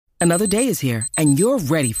Another day is here, and you're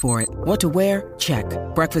ready for it. What to wear? Check.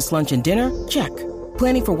 Breakfast, lunch, and dinner? Check.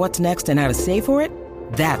 Planning for what's next and how to save for it?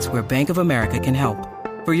 That's where Bank of America can help.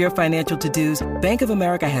 For your financial to-dos, Bank of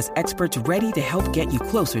America has experts ready to help get you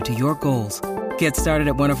closer to your goals. Get started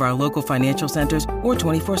at one of our local financial centers or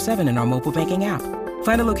 24/7 in our mobile banking app.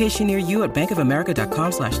 Find a location near you at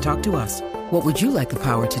bankofamerica.com/talktous. What would you like the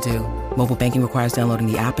power to do? Mobile banking requires downloading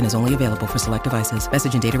the app and is only available for select devices.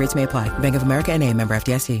 Message and data rates may apply. Bank of America N.A., member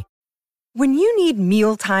FDIC. When you need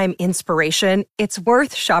mealtime inspiration, it's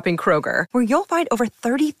worth shopping Kroger, where you'll find over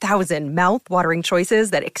 30,000 mouth-watering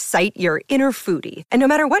choices that excite your inner foodie. And no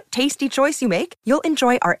matter what tasty choice you make, you'll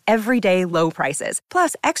enjoy our everyday low prices,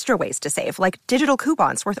 plus extra ways to save, like digital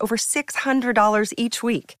coupons worth over $600 each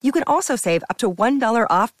week. You can also save up to $1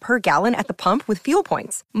 off per gallon at the pump with fuel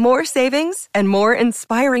points. More savings and more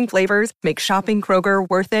inspiring flavors make shopping Kroger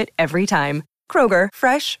worth it every time. Kroger,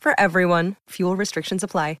 fresh for everyone. Fuel restrictions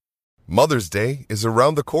apply. Mother's Day is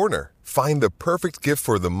around the corner. Find the perfect gift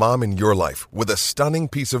for the mom in your life with a stunning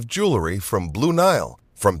piece of jewelry from Blue Nile.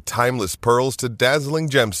 From timeless pearls to dazzling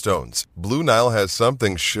gemstones, Blue Nile has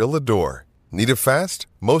something she'll adore. Need it fast?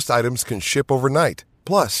 Most items can ship overnight.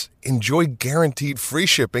 Plus, enjoy guaranteed free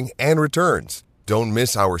shipping and returns. Don't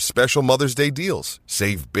miss our special Mother's Day deals.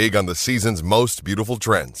 Save big on the season's most beautiful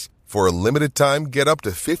trends. For a limited time, get up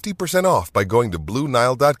to 50% off by going to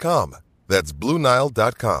BlueNile.com. That's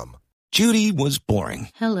BlueNile.com. Judy was boring.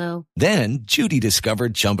 Hello. Then Judy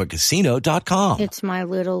discovered ChumbaCasino.com. It's my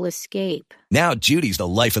little escape. Now Judy's the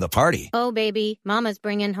life of the party. Oh, baby, mama's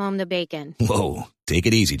bringing home the bacon. Whoa, take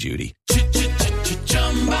it easy, Judy.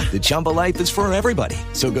 The Chumba life is for everybody.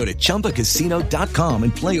 So go to ChumbaCasino.com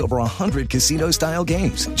and play over 100 casino-style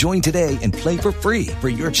games. Join today and play for free for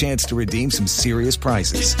your chance to redeem some serious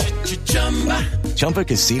prizes.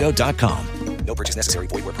 ChumbaCasino.com. No purchase necessary.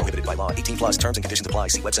 Void where prohibited by law. 18 plus terms and conditions apply.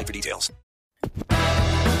 See website for details.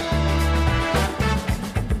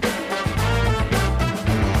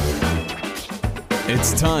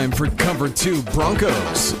 It's time for Cover 2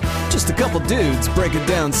 Broncos. Just a couple dudes breaking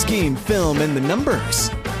down scheme, film, and the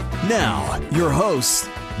numbers. Now, your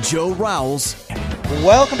host, Joe Rowles.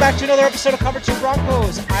 Welcome back to another episode of Cover 2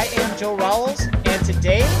 Broncos. I am Joe Rowles, and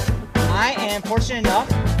today I am fortunate enough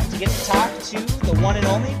to get to talk to the one and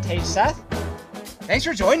only Tage Seth. Thanks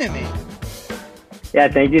for joining me. Yeah,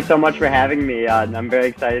 thank you so much for having me. I'm very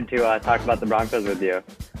excited to talk about the Broncos with you.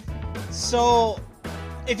 So,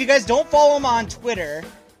 if you guys don't follow him on Twitter,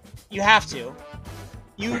 you have to.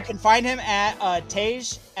 You can find him at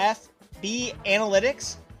Tage FB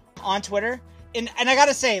Analytics on Twitter. And I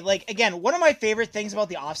gotta say, like, again, one of my favorite things about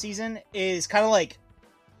the offseason is kind of like,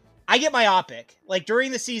 I get myopic. Like,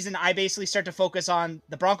 during the season, I basically start to focus on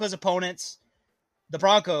the Broncos' opponents, the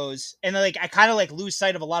Broncos, and then, like, I kind of like lose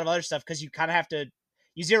sight of a lot of other stuff because you kind of have to,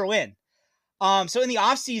 you zero in. So in the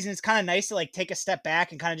off season, it's kind of nice to like take a step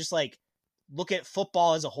back and kind of just like look at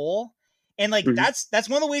football as a whole. And like, that's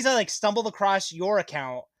one of the ways I like stumbled across your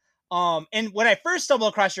account. And when I first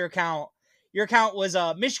stumbled across your account was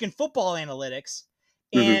Michigan Football Analytics.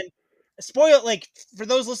 And spoil, like, for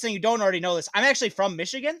those listening who don't already know this, I'm actually from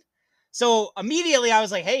Michigan. So immediately I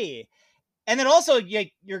was like, hey, and then also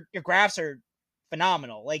your graphs are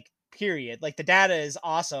phenomenal, like, period. Like, the data is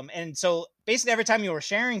awesome. And so basically every time you were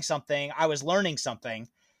sharing something, I was learning something.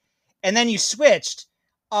 And then you switched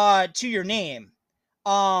to your name.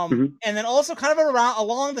 And then also kind of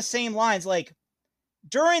along the same lines, like,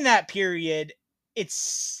 during that period,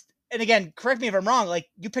 and again, correct me if I'm wrong, like,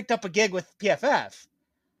 you picked up a gig with PFF.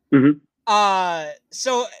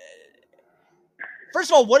 So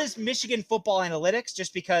first of all, what is Michigan Football Analytics?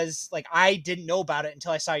 Just because, like, I didn't know about it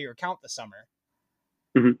until I saw your account this summer.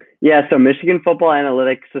 Yeah, so Michigan Football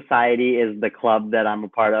Analytics Society is the club that I'm a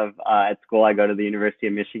part of at school. I go to the University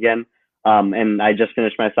of Michigan, and I just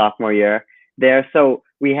finished my sophomore year there. So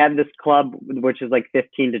we have this club, which is like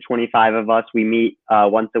 15 to 25 of us. We meet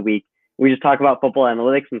once a week. We just talk about football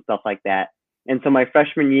analytics and stuff like that. And so my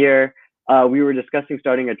freshman year, we were discussing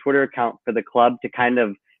starting a Twitter account for the club to kind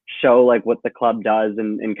of show like what the club does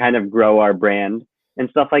and kind of grow our brand and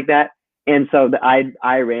stuff like that. And so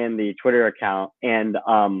I ran the Twitter account, and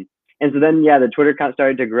so then, yeah, the Twitter account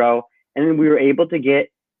started to grow, and then we were able to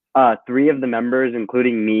get 3 of the members,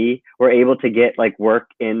 including me, were able to get like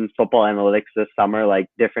work in football analytics this summer, like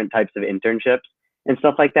different types of internships and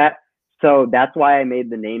stuff like that. So that's why I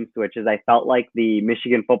made the name switch, is I felt like the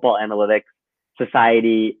Michigan Football Analytics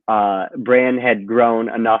Society brand had grown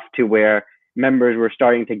enough to where members were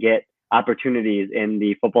starting to get opportunities in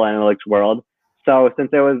the football analytics world. So since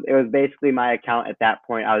it was basically my account at that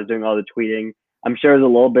point, I was doing all the tweeting. I'm sure it was a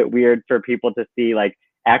little bit weird for people to see like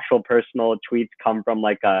actual personal tweets come from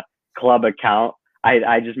like a club account,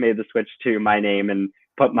 I just made the switch to my name and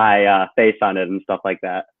put my face on it and stuff like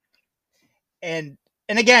that. And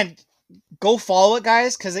again, go follow it,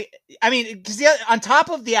 guys, because on top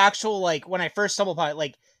of the actual, like, when I first stumbled upon it,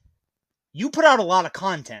 like, you put out a lot of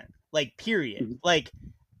content, like, period. Mm-hmm. Like,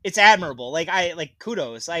 it's admirable. Like,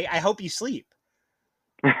 kudos. I hope you sleep.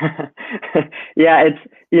 Yeah, it's,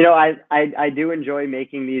 I do enjoy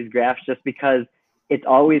making these graphs just because it's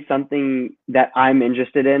always something that I'm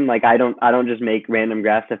interested in. Like, I don't just make random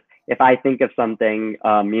graphs. If I think of something,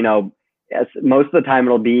 most of the time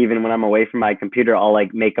it'll be, even when I'm away from my computer, I'll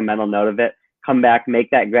like make a mental note of it, come back, make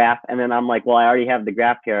that graph, and then I'm like, well, I already have the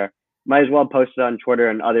graph here. Might as well post it on Twitter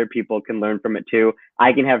and other people can learn from it too.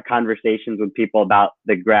 I can have conversations with people about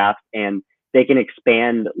the graph and they can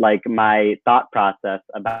expand like my thought process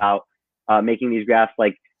about making these graphs.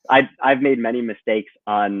 Like I've made many mistakes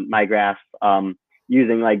on my graphs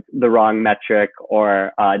using like the wrong metric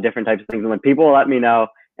or different types of things. And like people will let me know.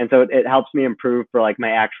 And so it helps me improve for like my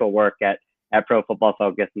actual work at Pro Football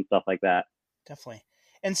Focus and stuff like that. Definitely.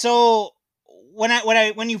 And so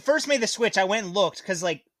when you first made the switch, I went and looked because,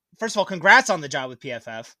 like, first of all, congrats on the job with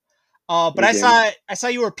PFF. But I saw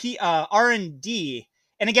you were R&D.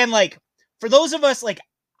 And again, like, for those of us, like,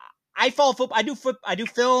 I follow football, I do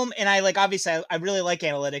film, and I like, obviously I really like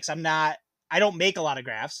analytics. I don't make a lot of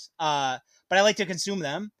graphs, but I like to consume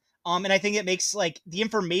them. And I think it makes like the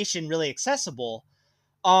information really accessible.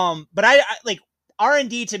 But I like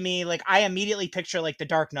R&D to me, like, I immediately picture like the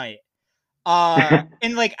Dark Knight.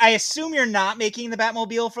 And like, I assume you're not making the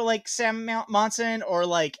Batmobile for like Sam Monson or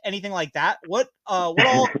like anything like that. What all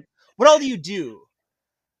do you do?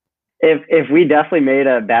 If we definitely made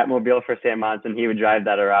a Batmobile for Sam Monson, he would drive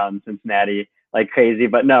that around Cincinnati like crazy.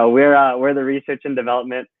 But no, we're the research and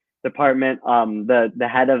development department. The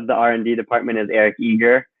head of the R&D department is Eric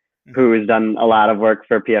Eager, who has done a lot of work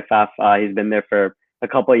for PFF. He's been there for a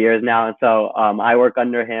couple of years now. And so I work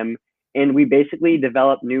under him, and we basically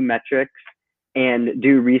develop new metrics and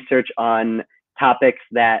do research on topics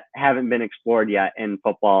that haven't been explored yet in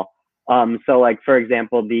football. So like, for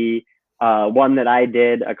example, the one that I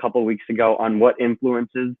did a couple of weeks ago on what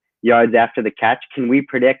influences yards after the catch. Can we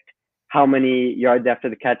predict how many yards after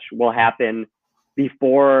the catch will happen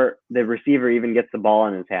before the receiver even gets the ball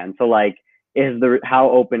in his hand? So like, how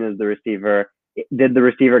open is the receiver? Did the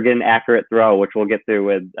receiver get an accurate throw, which we'll get through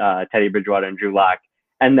with Teddy Bridgewater and Drew Lock?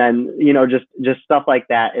 And then, just stuff like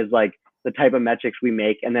that is like the type of metrics we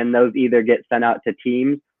make. And then those either get sent out to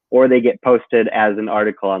teams or they get posted as an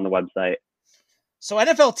article on the website. So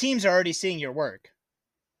NFL teams are already seeing your work.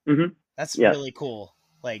 Mm-hmm. That's really cool.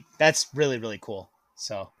 Like, that's really, really cool.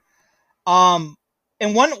 So, and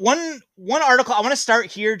one article, I want to start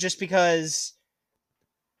here just because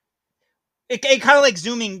it kind of like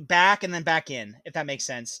zooming back and then back in, if that makes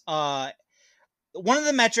sense. One of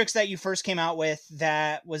the metrics that you first came out with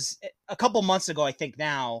that was a couple months ago, I think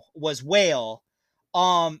now, was whale.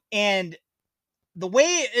 And the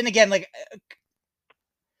way, and again, like,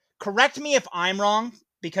 correct me if I'm wrong,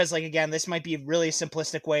 because like, again, this might be a really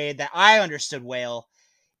simplistic way that I understood whale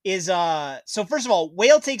is, so first of all,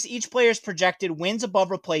 whale takes each player's projected wins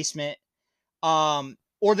above replacement,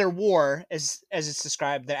 or their WAR, as it's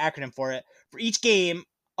described, the acronym for it, for each game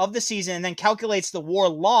of the season, and then calculates the WAR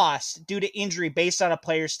lost due to injury based on a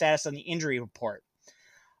player's status on the injury report.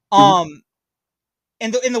 And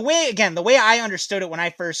the way I understood it when I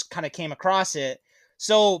first kind of came across it,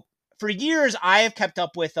 so for years I have kept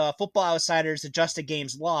up with Football Outsiders adjusted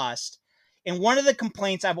games lost, and one of the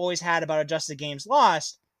complaints I've always had about adjusted games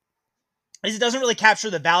lost is it doesn't really capture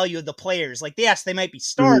the value of the players. Like, yes, they might be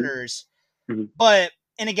starters, but,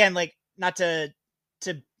 and again, like, not to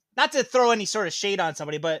throw any sort of shade on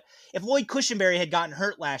somebody, but if Lloyd Cushenberry had gotten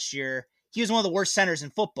hurt last year, he was one of the worst centers in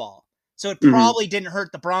football. So it probably didn't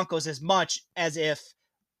hurt the Broncos as much as if,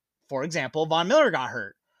 for example, Von Miller got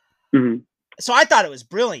hurt. So I thought it was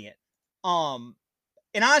brilliant. And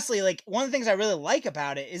honestly, like, one of the things I really like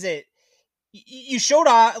about it is you showed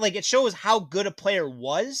off, like, it shows how good a player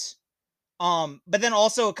was. But then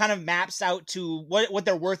also it kind of maps out to what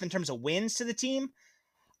they're worth in terms of wins to the team.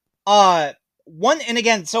 And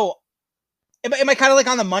again, so am I kind of like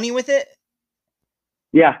on the money with it?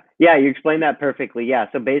 Yeah, you explained that perfectly. Yeah,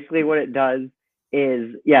 so basically what it does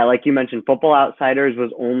is, like you mentioned, Football Outsiders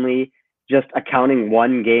was only just accounting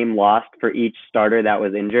one game lost for each starter that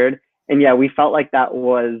was injured. And we felt like that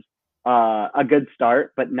was a good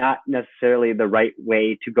start, but not necessarily the right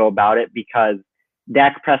way to go about it, because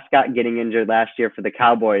Dak Prescott getting injured last year for the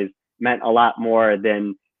Cowboys meant a lot more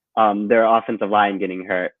than their offensive line getting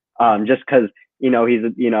hurt. Just because,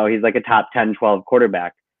 he's like a top 10, 12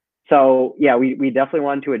 quarterback. So yeah, we definitely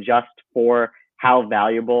wanted to adjust for how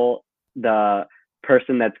valuable the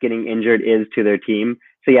person that's getting injured is to their team.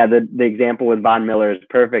 So yeah, the example with Von Miller is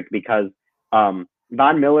perfect because Von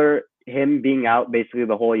Miller, him being out basically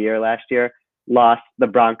the whole year last year, lost the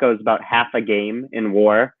Broncos about half a game in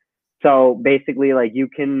WAR. So basically, like, you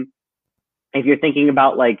can, if you're thinking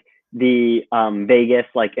about like the Vegas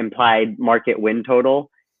like implied market win total,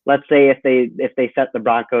 let's say if they set the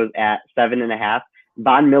Broncos at 7.5,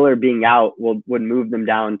 Von Miller being out would move them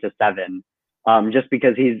down to 7, just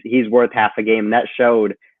because he's worth half a game. And that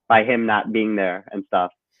showed by him not being there and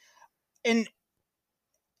stuff. And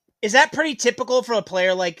is that pretty typical for a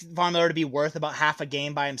player like Von Miller to be worth about half a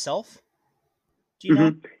game by himself? Do you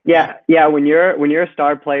know? Yeah. When you're a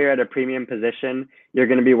star player at a premium position, you're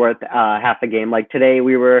going to be worth half a game. Like today,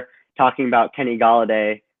 we were talking about Kenny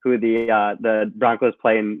Golladay, who the Broncos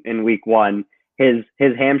play in week 1. His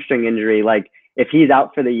hamstring injury, like if he's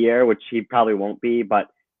out for the year, which he probably won't be, but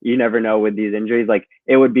you never know with these injuries, like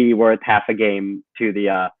it would be worth half a game to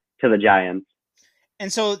the Giants.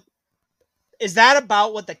 And so, is that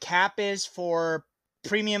about what the cap is for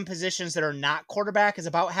premium positions that are not quarterback? Is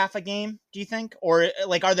about half a game, do you think? Or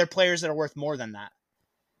like, are there players that are worth more than that?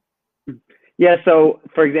 Yeah. So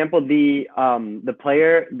for example, the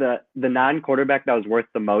player, the non-quarterback that was worth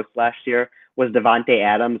the most last year was Devontae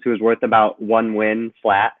Adams, who was worth about 1 win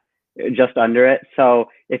flat, just under it. So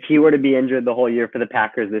if he were to be injured the whole year for the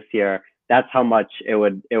Packers this year, that's how much it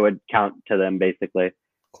would count to them, basically.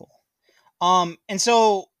 Cool. And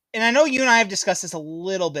so, and I know you and I have discussed this a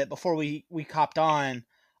little bit before we hopped on.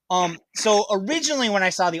 So originally when I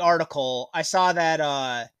saw the article, I saw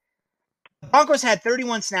that the Broncos had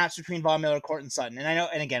 31 snaps between Von Miller, Courtland Sutton. And I know,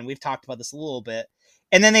 and again, we've talked about this a little bit.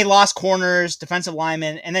 And then they lost corners, defensive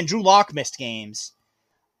linemen, and then Drew Lock missed games.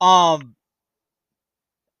 I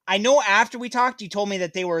know after we talked, you told me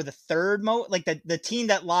that they were the third most, like the team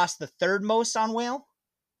that lost the third most on Whale.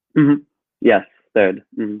 Mm-hmm. Yes, third.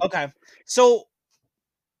 Mm-hmm. Okay. So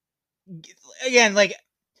again, like,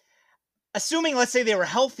 assuming, let's say they were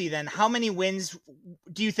healthy, then how many wins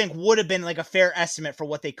do you think would have been like a fair estimate for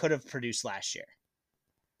what they could have produced last year?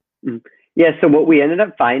 Yeah. So what we ended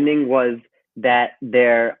up finding was that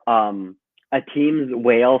their a team's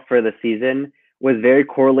whale for the season was very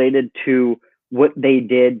correlated to what they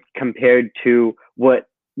did compared to what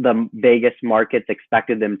the Vegas markets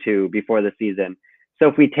expected them to before the season. So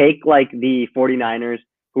if we take like the 49ers,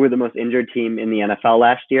 who were the most injured team in the NFL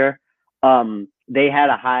last year, they had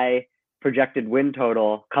a high projected win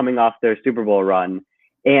total coming off their Super Bowl run.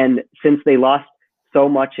 And since they lost so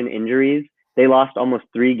much in injuries, they lost almost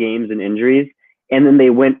 3 games in injuries. And then they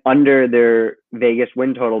went under their Vegas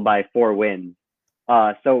win total by 4 wins.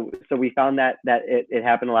 So we found that it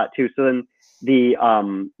happened a lot too. So then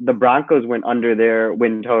the Broncos went under their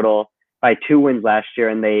win total by 2 wins last year,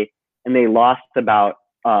 and they lost about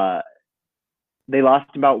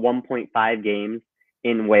 1.5 games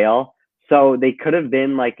in Whale. So they could have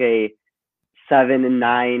been like a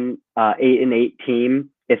 7-9, 8-8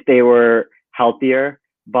 team if they were healthier,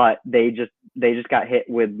 but they just got hit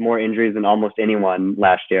with more injuries than almost anyone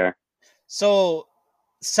last year. So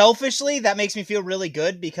selfishly, that makes me feel really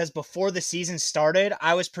good because before the season started,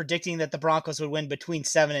 I was predicting that the Broncos would win between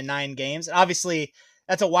 7 and 9 games. Obviously,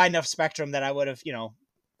 that's a wide enough spectrum that I would have,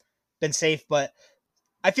 been safe, but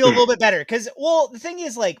I feel a little bit better because, well, the thing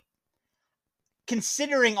is, like,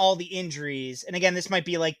 considering all the injuries, and again, this might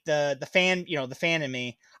be like the fan, the fan in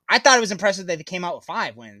me, I thought it was impressive that they came out with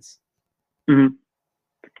 5 wins. Mm-hmm.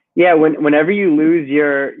 Yeah, whenever you lose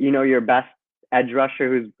your best edge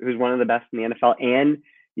rusher, who's one of the best in the NFL, and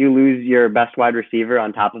you lose your best wide receiver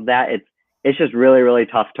on top of that, it's just really, really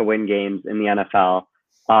tough to win games in the NFL.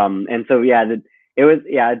 And so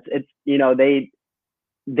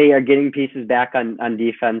they are getting pieces back on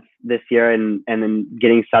defense this year, and then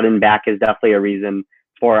getting Sutton back is definitely a reason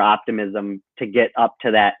for optimism to get up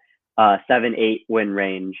to that 7-8 win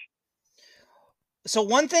range. So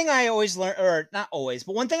one thing I always learn, or not always,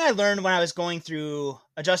 but one thing I learned when I was going through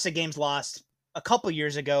adjusted games lost a couple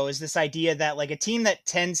years ago is this idea that like a team that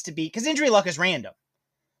tends to be, because injury luck is random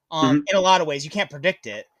in a lot of ways, you can't predict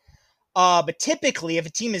it. But typically if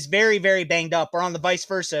a team is very, very banged up, or on the vice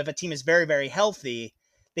versa, if a team is very, very healthy,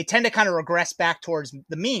 they tend to kind of regress back towards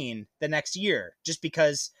the mean the next year, just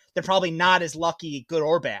because they're probably not as lucky, good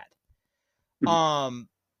or bad.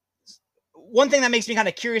 One thing that makes me kind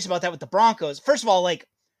of curious about that with the Broncos, first of all, like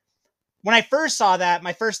when I first saw that,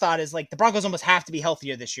 my first thought is like the Broncos almost have to be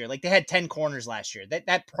healthier this year. Like they had 10 corners last year.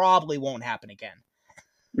 That probably won't happen again.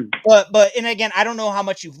 But and again, I don't know how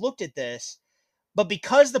much you've looked at this, but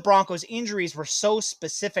because the Broncos injuries were so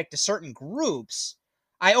specific to certain groups,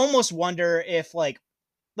 I almost wonder if like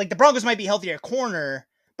the Broncos might be healthier at corner,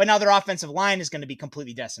 but now their offensive line is going to be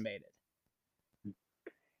completely decimated.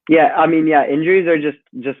 Yeah, I mean, yeah, injuries are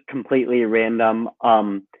just completely random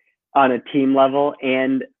on a team level.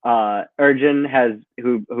 And Urgin has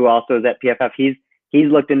who also is at PFF.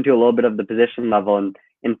 He's looked into a little bit of the position level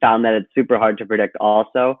and found that it's super hard to predict.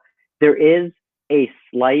 Also, there is a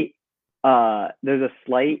slight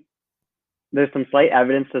there's some slight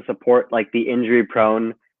evidence to support like the injury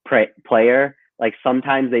prone player. Like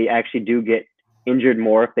sometimes they actually do get injured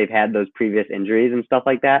more if they've had those previous injuries and stuff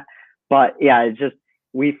like that. But yeah, it's just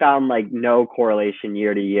we found like no correlation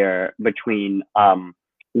year to year between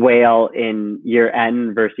Whale in year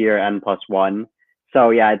N versus year N plus one. So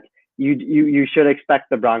yeah, you should expect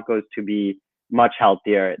the Broncos to be much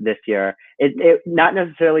healthier this year. It not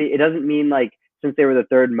necessarily, it doesn't mean like since they were the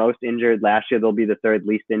third most injured last year, they'll be the third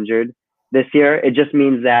least injured this year. It just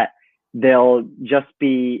means that they'll just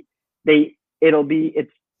be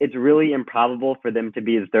it's really improbable for them to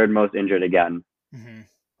be the third most injured again. Mm-hmm.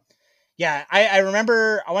 Yeah, I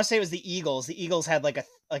remember, I want to say it was the Eagles. The Eagles had like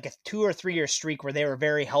a 2 or 3 year streak where they were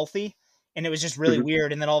very healthy, and it was just really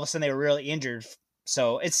weird. And then all of a sudden they were really injured.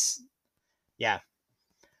 So it's, yeah.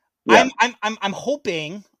 I'm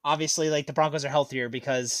hoping, obviously, like the Broncos are healthier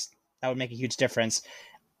because that would make a huge difference.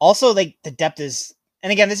 Also, like the depth is,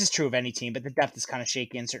 and again, this is true of any team, but the depth is kind of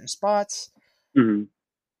shaky in certain spots. Mm-hmm.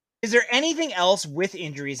 Is there anything else with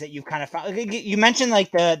injuries that you've kind of found? Like, you mentioned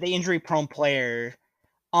like the injury prone player.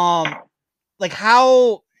 Like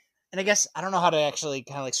how, and I guess I don't know how to actually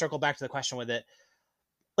kind of like circle back to the question with it.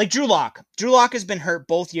 Like Drew Lock has been hurt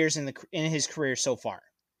both years in his career so far.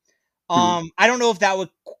 I don't know if that would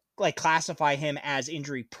like classify him as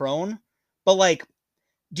injury prone, but like,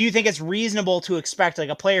 do you think it's reasonable to expect like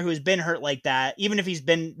a player who's been hurt like that, even if he's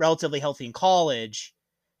been relatively healthy in college,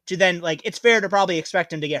 to then like, it's fair to probably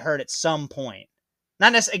expect him to get hurt at some point?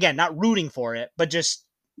 Not necessarily, again, not rooting for it, but just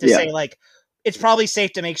to say like, it's probably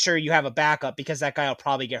safe to make sure you have a backup because that guy will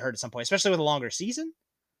probably get hurt at some point, especially with a longer season.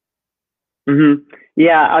 Mm-hmm.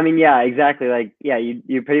 Yeah, I mean, yeah, exactly. Like, yeah,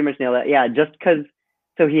 you pretty much nailed that. Yeah, just because,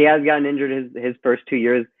 so he has gotten injured his first 2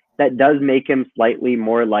 years, that does make him slightly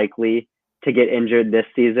more likely to get injured this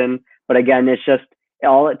season. But again, it's just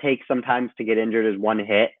all it takes sometimes to get injured is one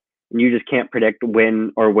hit, and you just can't predict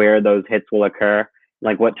when or where those hits will occur,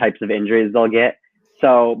 like what types of injuries they'll get.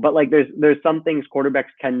 So, but like there's some things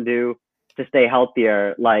quarterbacks can do to stay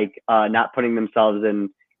healthier, like not putting themselves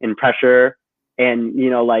in pressure. And, you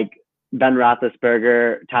know, like Ben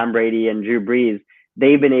Roethlisberger, Tom Brady, and Drew Brees,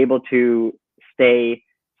 they've been able to stay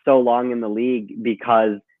so long in the league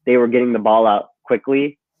because they were getting the ball out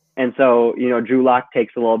quickly. And so, you know, Drew Lock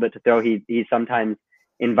takes a little bit to throw. He sometimes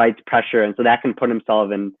invites pressure, and so that can put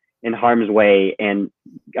himself in harm's way and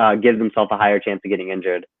gives himself a higher chance of getting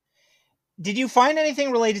injured. Did you find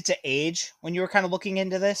anything related to age when you were kind of looking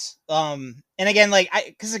into this? And again, like,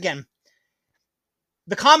 because again,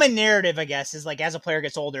 the common narrative, I guess, is like as a player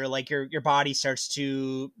gets older, like your body starts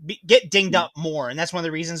to get dinged up more. And that's one of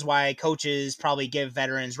the reasons why coaches probably give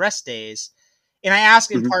veterans rest days. And I ask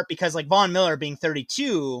in part because like Von Miller being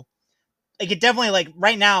 32, like it definitely like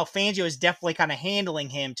right now, Fangio is definitely kind of handling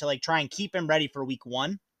him to like try and keep him ready for week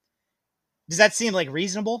 1. Does that seem like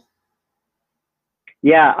reasonable?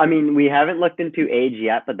 Yeah, I mean, we haven't looked into age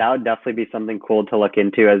yet, but that would definitely be something cool to look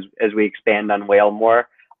into as we expand on Whale more.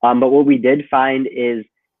 But what we did find is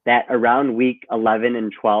that around week 11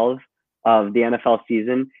 and 12 of the NFL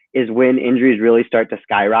season is when injuries really start to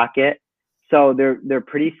skyrocket. So they're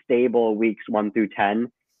pretty stable weeks 1 through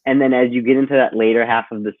 10. And then as you get into that later half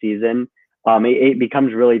of the season, it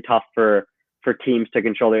becomes really tough for teams to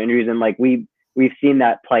control their injuries. And like we've seen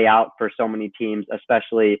that play out for so many teams,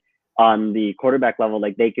 especially on the quarterback level.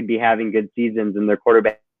 Like they could be having good seasons and their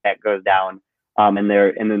quarterback goes down, and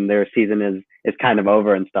then their season is kind of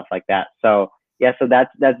over and stuff like that. So yeah, so that's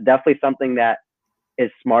definitely something that is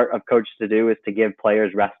smart of coaches to do, is to give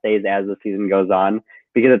players rest days as the season goes on,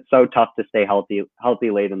 because it's so tough to stay healthy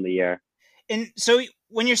late in the year. And so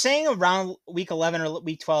when you're saying around week 11 or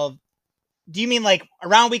week 12, do you mean like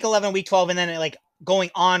around week 11, week 12, and then like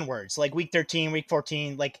going onwards, like week 13, week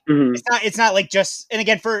 14, like it's not like just, and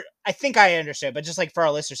again, I think I understood, but just like for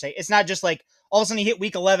our listeners' sake, it's not just like all of a sudden you hit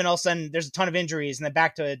week 11, all of a sudden there's a ton of injuries and then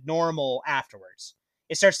back to normal afterwards.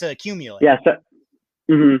 It starts to accumulate. Yeah. So,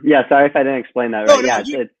 yeah. Sorry if I didn't explain that right. Yeah.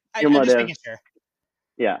 It's cumulative. I'm just making sure.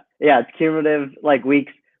 Yeah. It's cumulative. Like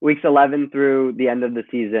weeks 11 through the end of the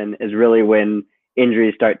season is really when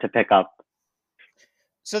injuries start to pick up.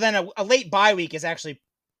 So then a late bye week is actually,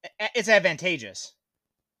 it's advantageous.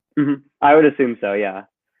 I would assume so. Yeah.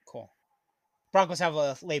 Cool. Broncos have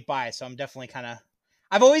a late bye, so I'm definitely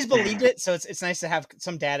I've always believed it, so it's nice to have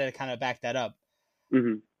some data to kind of back that up.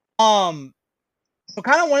 Mm-hmm. So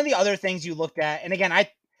kind of one of the other things you looked at, and again,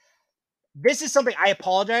 this is something I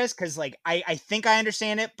apologize because like I think I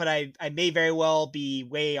understand it, but I may very well be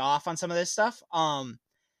way off on some of this stuff.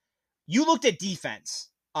 You looked at defense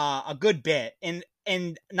a good bit,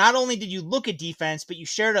 and not only did you look at defense, but you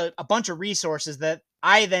shared a bunch of resources that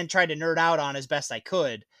I then tried to nerd out on as best I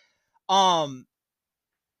could.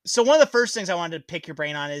 So one of the first things I wanted to pick your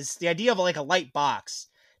brain on is the idea of like a light box,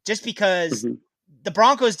 just because the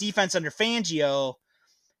Broncos defense under Fangio,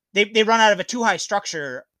 they run out of a too high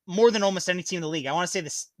structure more than almost any team in the league. I want to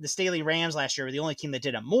say the Staley Rams last year were the only team that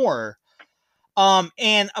did it more.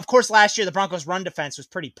 And of course last year the Broncos run defense was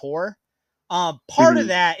pretty poor. Part of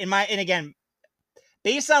that and again,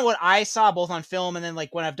 based on what I saw both on film and then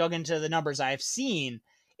like when I've dug into the numbers I've seen,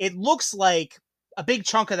 it looks like a big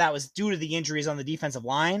chunk of that was due to the injuries on the defensive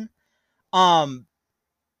line.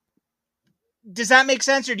 Does that make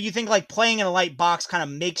sense? Or do you think like playing in a light box kind of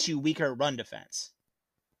makes you weaker at run defense?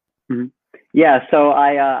 Mm-hmm. Yeah. So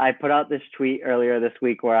I put out this tweet earlier this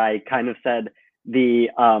week where I kind of said the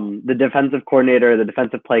defensive coordinator, the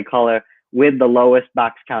defensive play caller with the lowest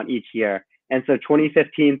box count each year. And so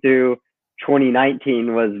 2015 through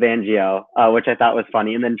 2019 was Fangio, which I thought was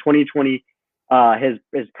funny. And then 2020,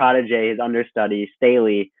 his protege, his understudy,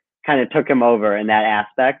 Staley, kind of took him over in that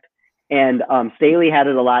aspect. And Staley had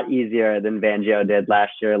it a lot easier than Fangio did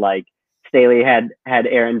last year. Like Staley had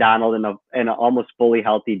Aaron Donald in an almost fully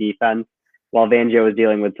healthy defense, while Fangio was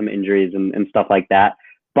dealing with some injuries and stuff like that.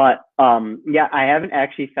 But yeah, I haven't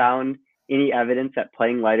actually found any evidence that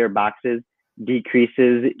playing lighter boxes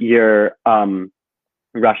decreases your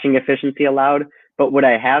rushing efficiency allowed. But what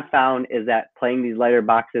I have found is that playing these lighter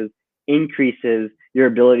boxes increases your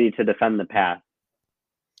ability to defend the pass.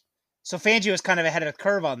 So Fangio is kind of ahead of the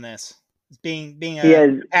curve on this, being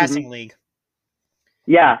a passing league.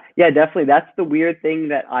 Yeah, definitely. That's the weird thing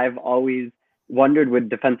that I've always wondered with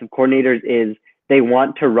defensive coordinators is they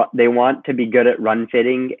want to be good at run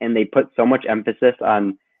fitting, and they put so much emphasis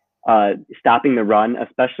on stopping the run,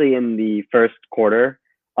 especially in the first quarter.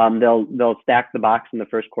 They'll stack the box in the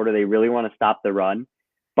first quarter. They really want to stop the run,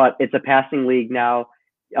 but it's a passing league now.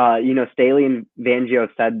 Staley and Fangio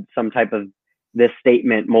said some type of this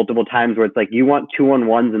statement multiple times where it's like, you want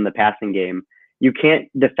 2-on-1s in the passing game. You can't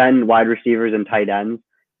defend wide receivers and tight ends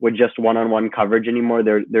with just one-on-one coverage anymore.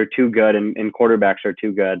 They're too good, and quarterbacks are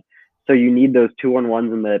too good. So you need those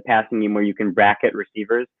 2-on-1s in the passing game where you can bracket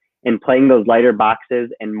receivers, and playing those lighter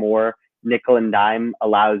boxes and more nickel and dime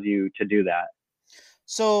allows you to do that.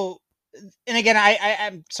 So, and again,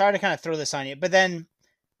 I'm sorry to kind of throw this on you, but then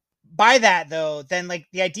by that though, then like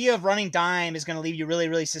the idea of running dime is going to leave you really,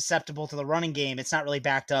 really susceptible to the running game. It's not really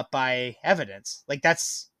backed up by evidence. Like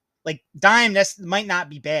that's like dime, that might not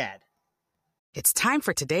be bad. It's time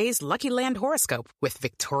for today's Lucky Land horoscope with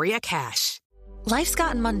Victoria Cash. Life's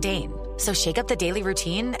gotten mundane, so shake up the daily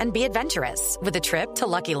routine and be adventurous with a trip to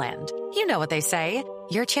Lucky Land. You know what they say,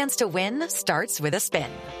 your chance to win starts with a spin.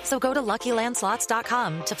 So go to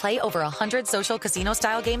LuckyLandSlots.com to play over 100 social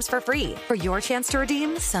casino-style games for free for your chance to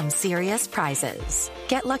redeem some serious prizes.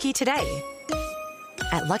 Get lucky today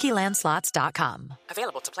at LuckyLandSlots.com.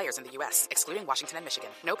 Available to players in the U.S., excluding Washington and Michigan.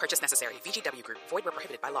 No purchase necessary. VGW Group. Void where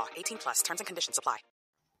prohibited by law. 18+. Terms and conditions apply.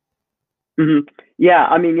 Mm-hmm. Yeah,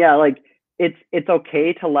 I mean, yeah, like it's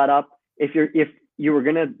okay to let up if you were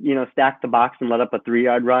gonna stack the box and let up a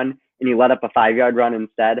 3-yard run and you let up a 5-yard run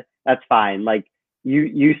instead. That's fine. Like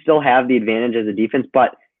you still have the advantage as a defense,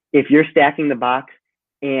 but if you're stacking the box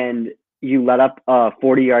and you let up a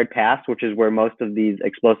 40-yard pass, which is where most of these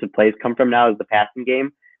explosive plays come from now, is the passing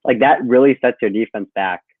game. Like that really sets your defense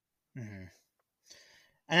back. Mm-hmm.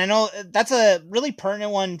 And I know that's a really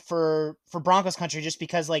pertinent one for Broncos country, just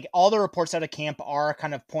because like all the reports out of camp are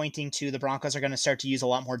kind of pointing to the Broncos are going to start to use a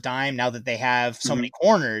lot more dime now that they have so many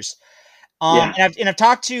corners. And I've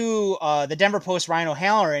talked to the Denver Post Ryan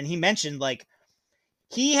O'Halloran, and he mentioned like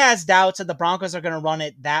he has doubts that the Broncos are going to run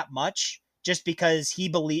it that much, just because he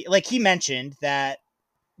mentioned that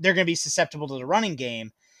they're going to be susceptible to the running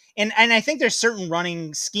game. And I think there's certain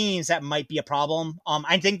running schemes that might be a problem.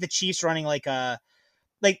 I think the Chiefs running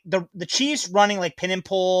the Chiefs running like pin and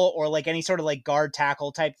pull or like any sort of like guard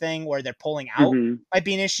tackle type thing where they're pulling out might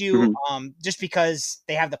be an issue. Just because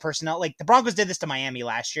they have the personnel. Like the Broncos did this to Miami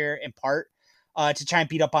last year in part to try and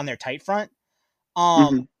beat up on their tight front.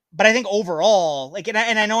 But I think overall, like, and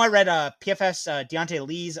I know I read PFS Deontay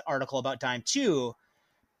Lee's article about dime too.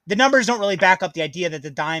 The numbers don't really back up the idea that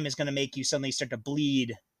the dime is going to make you suddenly start to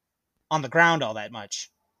bleed on the ground all that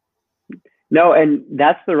much. No, and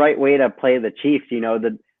that's the right way to play the Chiefs.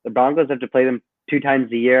 The Broncos have to play them two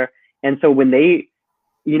times a year. And so when they,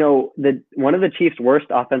 one of the Chiefs' worst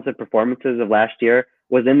offensive performances of last year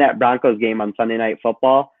was in that Broncos game on Sunday Night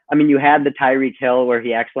Football. I mean, you had the Tyreek Hill where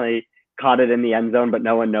he actually caught it in the end zone, but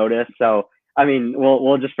no one noticed. So, I mean,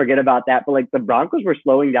 we'll just forget about that. But like the Broncos were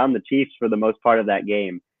slowing down the Chiefs for the most part of that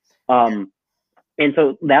game. And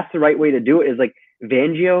so that's the right way to do it, is like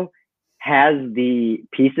Fangio has the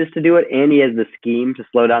pieces to do it and he has the scheme to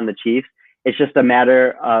slow down the Chiefs. It's just a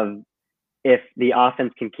matter of if the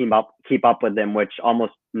offense can keep up with them, which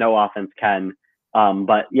almost no offense can.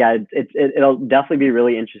 But yeah, it'll definitely be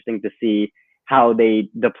really interesting to see how they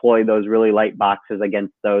deploy those really light boxes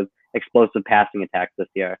against those explosive passing attacks this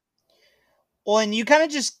year. Well, and you kind of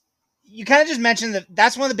just mentioned that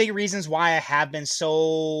that's one of the big reasons why I have been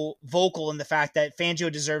so vocal in the fact that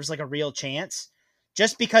Fangio deserves like a real chance,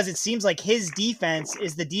 just because it seems like his defense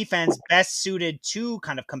is the defense best suited to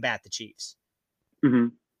kind of combat the Chiefs. Mm-hmm.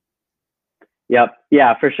 Yep.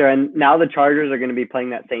 Yeah, for sure. And now the Chargers are going to be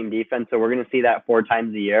playing that same defense. So we're going to see that 4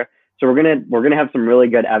 times a year. So we're going to have some really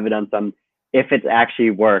good evidence on if it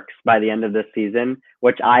actually works by the end of this season,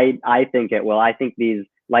 which I think it will. I think these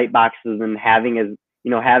light boxes and having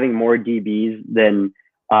more DBs than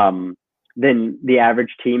the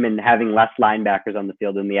average team and having less linebackers on the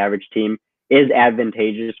field than the average team is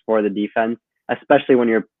advantageous for the defense, especially when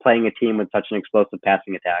you're playing a team with such an explosive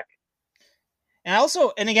passing attack.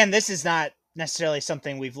 And again, this is not necessarily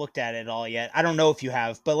something we've looked at all yet. I don't know if you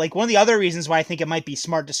have, but like one of the other reasons why I think it might be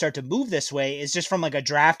smart to start to move this way is just from like a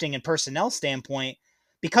drafting and personnel standpoint,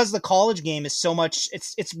 because the college game is so much,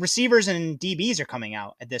 it's receivers and DBs are coming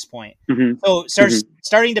out at this point. Mm-hmm. So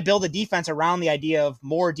starting to build a defense around the idea of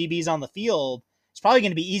more DBs on the field, it's probably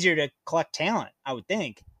going to be easier to collect talent, I would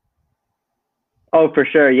think. Oh, for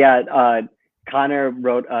sure. Yeah. Connor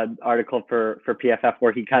wrote an article for PFF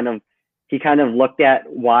where he kind of looked at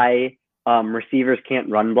why receivers can't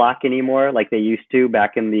run block anymore like they used to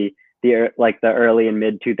back in the early and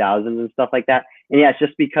mid 2000s and stuff like that. And yeah, it's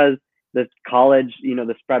just because the college,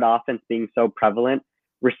 the spread offense being so prevalent,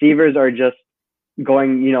 receivers are just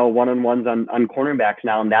going, one-on-ones on cornerbacks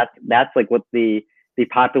now. And that's like what the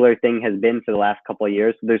popular thing has been for the last couple of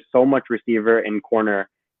years. So there's so much receiver and corner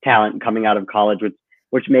talent coming out of college,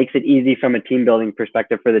 which makes it easy from a team building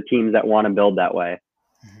perspective for the teams that want to build that way.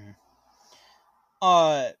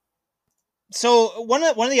 So one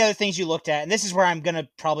of the other things you looked at, and this is where I'm going to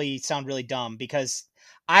probably sound really dumb, because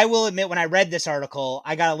I will admit when I read this article,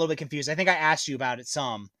 I got a little bit confused. I think I asked you about it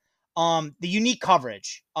some. The unique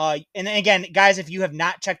coverage. And again, guys, if you have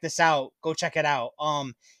not checked this out, go check it out.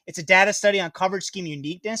 It's a data study on coverage scheme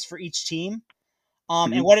uniqueness for each team,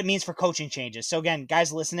 and what it means for coaching changes. So again,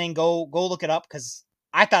 guys listening, go look it up because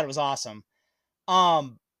I thought it was awesome.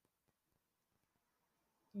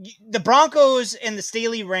 The Broncos and the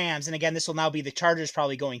Staley Rams, and again, this will now be the Chargers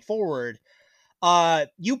probably going forward.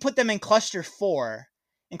 You put them in cluster 4.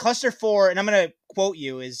 In cluster 4, and I'm going to quote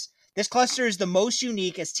you, is this cluster is the most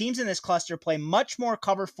unique as teams in this cluster play much more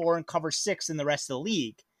cover 4 and cover 6 than the rest of the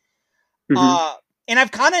league. And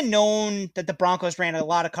I've kind of known that the Broncos ran a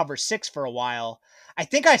lot of cover 6 for a while. I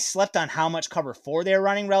think I slept on how much cover 4 they're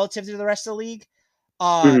running relative to the rest of the league.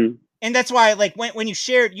 And that's why, like, when you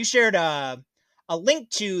shared a link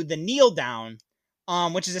to the Kneel Down,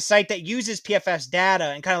 which is a site that uses PFF's data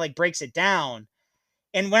and kind of like breaks it down.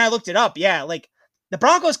 And when I looked it up, yeah, like the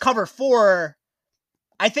Broncos cover 4,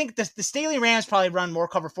 I think the Staley Rams probably run more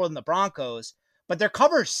cover 4 than the Broncos, but their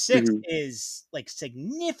cover 6 is like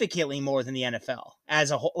significantly more than the NFL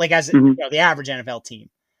as a whole, like as the average NFL team.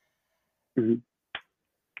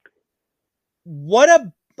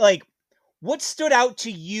 What stood out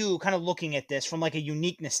to you kind of looking at this from like a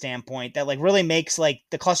uniqueness standpoint that like really makes like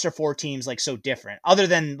the cluster 4 teams like so different, other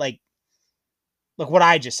than like what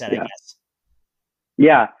I just said, I guess?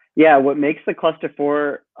 Yeah. What makes the cluster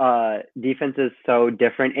 4 defenses so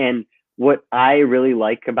different, and what I really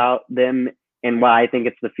like about them and why I think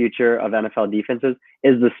it's the future of NFL defenses,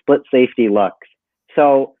 is the split safety looks.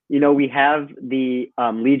 So, we have the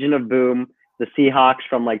Legion of Boom, the Seahawks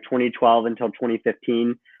from like 2012 until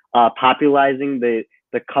 2015, popularizing the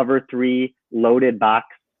cover 3 loaded box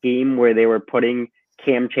scheme where they were putting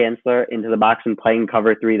Cam Chancellor into the box and playing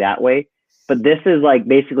cover 3 that way. But this is like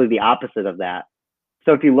basically the opposite of that.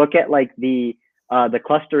 So if you look at like the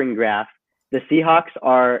clustering graph, the Seahawks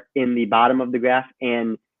are in the bottom of the graph,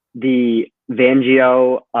 and the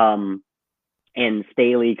Fangio and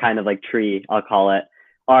Staley kind of like tree, I'll call it,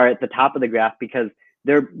 are at the top of the graph because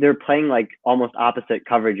they're playing like almost opposite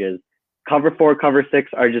coverages. Cover 4, cover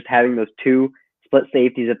 6 are just having those 2 split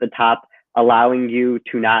safeties at the top, allowing you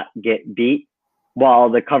to not get beat, while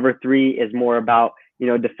the cover 3 is more about,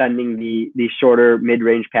 defending the shorter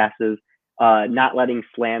mid-range passes, not letting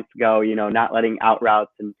slants go, not letting out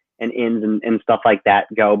routes and ins and stuff like that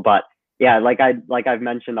go. But yeah, like I've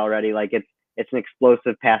mentioned already, like it's an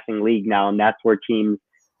explosive passing league now, and that's where teams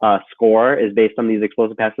score is based on these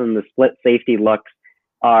explosive passes. And the split safety looks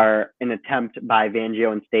are an attempt by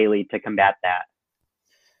Fangio and Staley to combat that.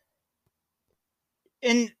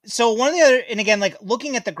 And so one of the other, and again, like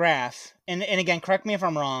looking at the graph, and again, correct me if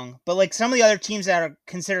I'm wrong, but like some of the other teams that are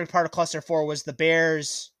considered part of Cluster 4 was the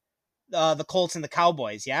Bears, the Colts, and the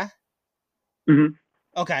Cowboys, yeah? Mm-hmm.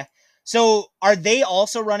 Okay. So are they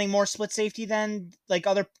also running more split safety than like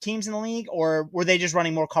other teams in the league, or were they just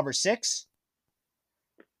running more cover 6?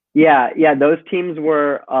 Yeah, those teams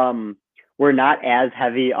were not as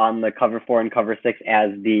heavy on the cover 4 and cover 6 as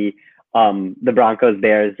the Broncos,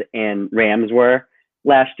 Bears, and Rams were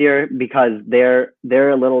last year, because they're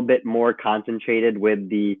a little bit more concentrated with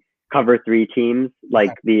the cover 3 teams,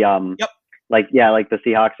 like the like the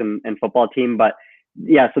Seahawks and football team. But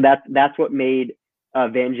yeah, so that's what made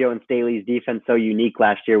Fangio and Staley's defense so unique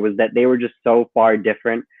last year, was that they were just so far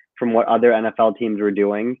different from what other NFL teams were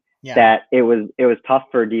doing, that it was tough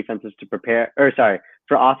for defenses to prepare,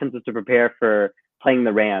 for offenses to prepare for playing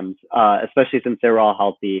the Rams, especially since they were all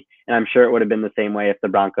healthy. And I'm sure it would have been the same way if the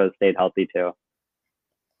Broncos stayed healthy too.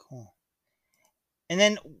 Cool.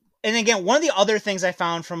 And again, one of the other things I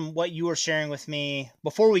found from what you were sharing with me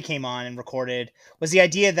before we came on and recorded was the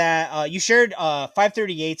idea that you shared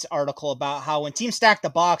 538's article about how when teams stack the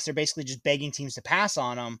box, they're basically just begging teams to pass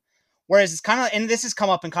on them. Whereas it's kind of, and this has come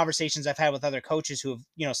up in conversations I've had with other coaches who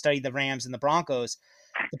have, studied the Rams and the Broncos.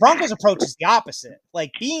 The Broncos approach is the opposite.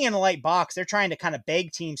 Like being in a light box, they're trying to kind of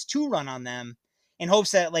beg teams to run on them in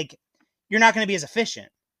hopes that like you're not going to be as efficient.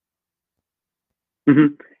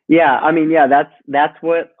 Mm-hmm. Yeah, I mean, that's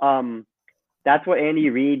what Andy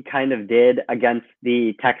Reid kind of did against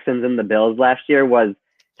the Texans and the Bills last year. Was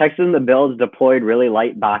Texans and the Bills deployed really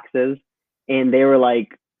light boxes, and they were like,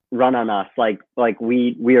 run on us, like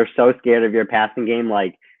we are so scared of your passing game,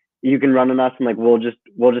 like you can run on us, and like we'll just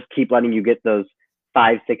keep letting you get those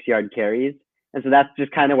 5-6 yard carries. And so that's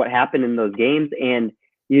just kind of what happened in those games. And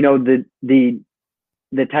the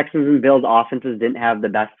Texans and Bills offenses didn't have the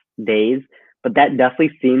best days, but that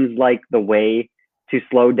definitely seems like the way to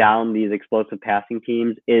slow down these explosive passing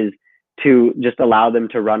teams, is to just allow them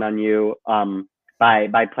to run on you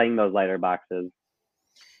by playing those lighter boxes.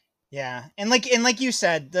 Yeah. And like you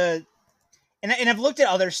said, and I've looked at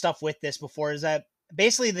other stuff with this before, is that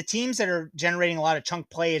basically the teams that are generating a lot of chunk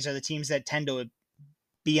plays are the teams that tend to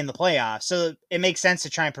be in the playoffs. So it makes sense to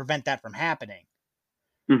try and prevent that from happening.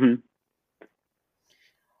 Mm-hmm.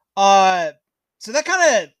 So that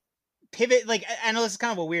kind of pivot, like, I know this is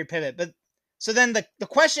kind of a weird pivot, but so then the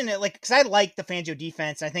question, like, because I like the Fangio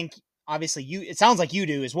defense, and I think obviously it sounds like you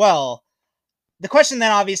do as well. The question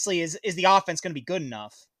then obviously is the offense going to be good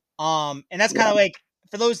enough? And that's kind of like,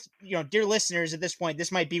 for those, dear listeners at this point,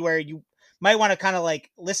 this might be where you might want to kind of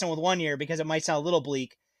like listen with one ear, because it might sound a little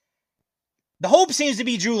bleak. The hope seems to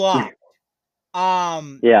be Drew Lock.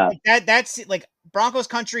 That's like Broncos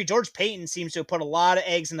country. George Payton seems to have put a lot of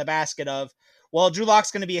eggs in the basket of, well, Drew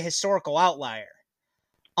Lock's going to be a historical outlier.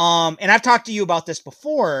 And I've talked to you about this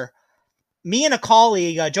before. Me and a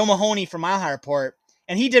colleague, Joe Mahoney from Mile High Report,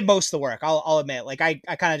 and he did most of the work. I'll admit, like I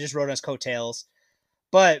kind of just wrote on his coattails,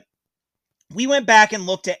 but we went back and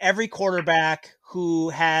looked at every quarterback who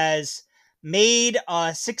has made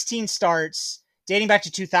 16 starts dating back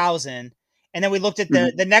to 2000. And then we looked at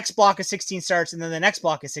the next block of 16 starts, and then the next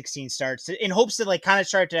block of 16 starts, in hopes to like kind of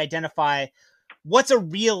start to identify what's a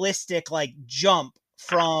realistic like jump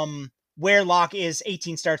from where Locke is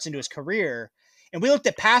 18 starts into his career. And we looked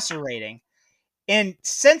at passer rating. And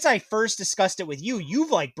since I first discussed it with you,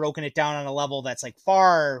 you've like broken it down on a level that's like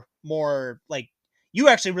far more like, you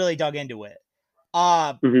actually really dug into it. So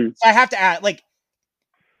I have to add, like,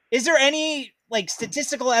 is there any like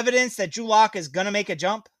statistical evidence that Drew Lock is going to make a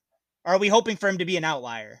jump? Or are we hoping for him to be an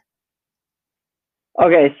outlier?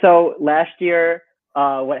 Okay, so last year,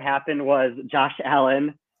 what happened was Josh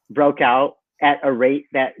Allen broke out at a rate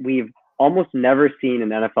that we've almost never seen in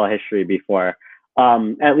NFL history before.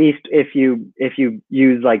 At least if you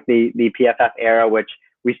use like the PFF era, which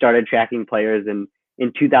we started tracking players in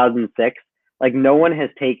 2006, like no one has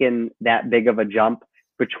taken that big of a jump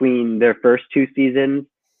between their first 2 seasons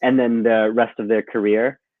and then the rest of their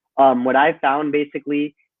career. What I found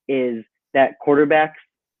basically is that quarterbacks,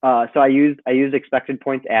 so I used expected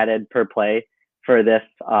points added per play for this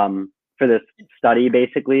study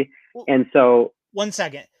basically. And so 1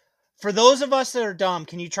 second. For those of us that are dumb,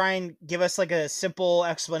 can you try and give us like a simple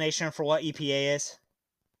explanation for what EPA is?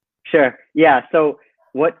 Sure. Yeah. So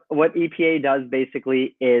what EPA does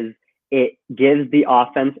basically is it gives the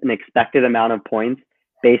offense an expected amount of points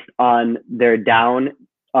based on their down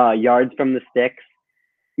yards from the sticks,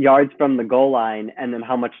 yards from the goal line, and then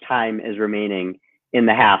how much time is remaining in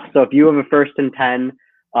the half. So if you have a 1st and 10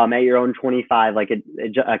 at your own 25, like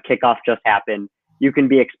a kickoff just happened, you can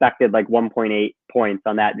be expected like 1.8 points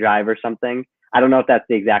on that drive or something. I don't know if that's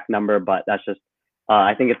the exact number, but that's just,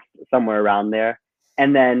 I think it's somewhere around there.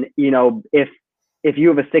 And then, if you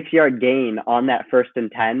have a 6-yard gain on that 1st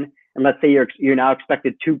and 10, and let's say you're now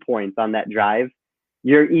expected 2 points on that drive,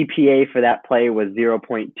 your EPA for that play was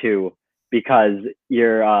 0.2 because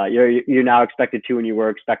you're now expected 2 and you were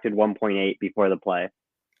expected 1.8 before the play.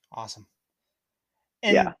 Awesome.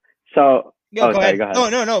 And yeah. So go ahead. Go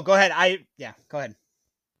ahead. No, go ahead. Go ahead.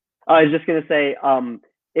 I was just gonna say,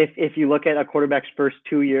 if you look at a quarterback's first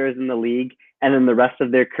 2 years in the league and then the rest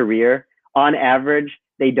of their career, on average,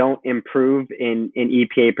 they don't improve in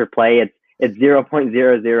EPA per play. It's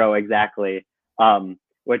 0.00 exactly,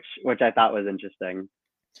 which I thought was interesting.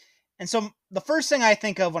 And so the first thing I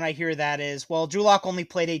think of when I hear that is, well, Drew Lock only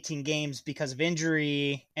played 18 games because of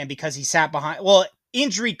injury and because he sat behind. Well,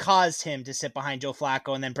 injury caused him to sit behind Joe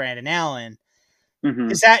Flacco and then Brandon Allen. Mm-hmm.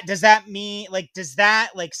 Does that mean does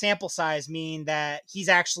that sample size mean that he's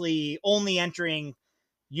actually only entering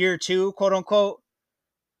year 2, quote unquote,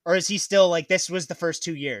 or is he still like this was the first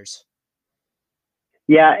 2 years?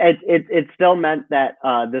 Yeah, it still meant that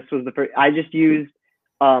this was the first. I just used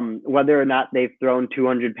whether or not they've thrown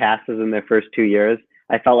 200 passes in their first 2 years.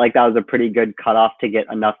 I felt like that was a pretty good cutoff to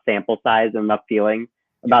get enough sample size and enough feeling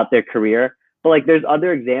about their career. But like, there's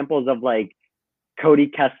other examples of like Cody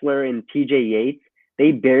Kessler and TJ Yates.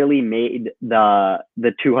 They barely made the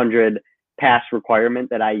 200 pass requirement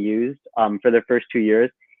that I used for their first 2 years,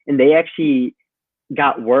 and they actually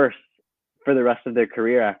got worse for the rest of their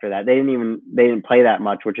career after that. They didn't play that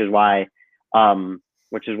much, which is why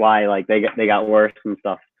like they got worse and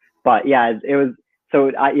stuff. But yeah, it was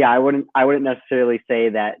so. I wouldn't necessarily say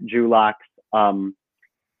that Drew Lock's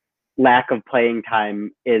lack of playing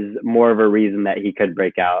time is more of a reason that he could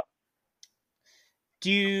break out.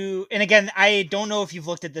 And again, I don't know if you've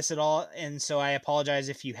looked at this at all, and so I apologize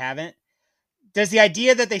if you haven't. Does the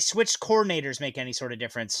idea that they switched coordinators make any sort of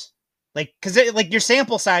difference? Like, because your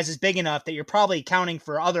sample size is big enough that you're probably accounting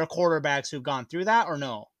for other quarterbacks who've gone through that, or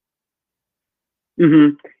no?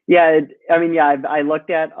 Mm-hmm. Yeah, I looked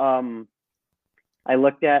at.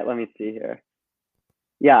 Let me see here.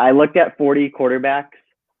 Yeah, I looked at 40 quarterbacks,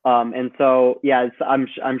 and so yeah,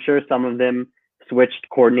 I'm sure some of them switched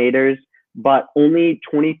coordinators, but only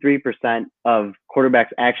 23% of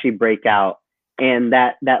quarterbacks actually break out. And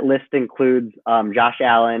that list includes Josh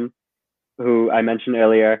Allen, who I mentioned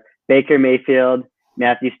earlier, Baker Mayfield,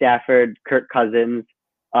 Matthew Stafford, Kirk Cousins,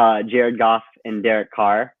 Jared Goff, and Derek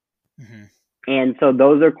Carr. Mm-hmm. And so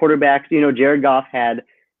those are quarterbacks. Jared Goff had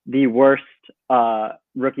the worst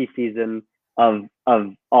rookie season of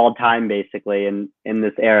all time, basically, in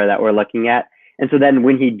this era that we're looking at. And so then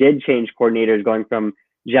when he did change coordinators, going from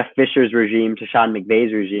Jeff Fisher's regime to Sean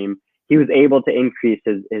McVay's regime, he was able to increase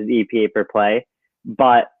his EPA per play,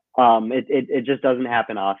 but it just doesn't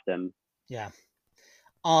happen often. Yeah.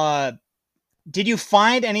 Did you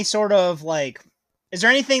find any sort of is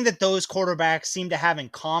there anything that those quarterbacks seem to have in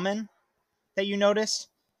common that you noticed?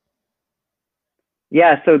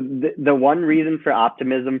 Yeah. So the one reason for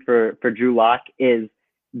optimism for Drew Lock is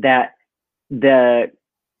that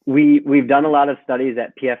we've done a lot of studies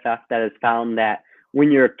at PFF that has found that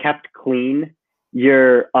when you're kept clean,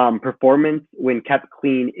 your performance when kept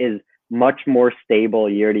clean is much more stable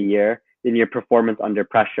year to year than your performance under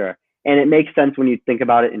pressure. And it makes sense when you think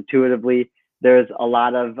about it intuitively. There's a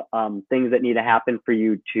lot of things that need to happen for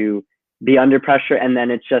you to be under pressure. And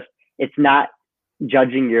then it's not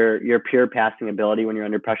judging your pure passing ability when you're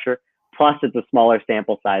under pressure. Plus it's a smaller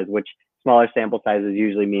sample size, which smaller sample sizes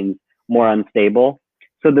usually means more unstable.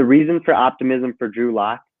 So the reason for optimism for Drew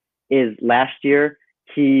Lock is last year,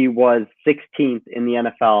 he was 16th in the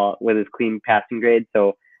NFL with his clean passing grade.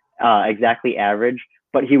 So exactly average,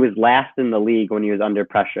 but he was last in the league when he was under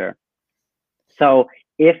pressure. So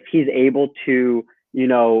if he's able to,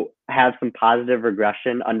 have some positive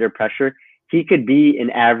regression under pressure, he could be an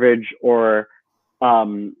average or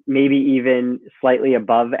maybe even slightly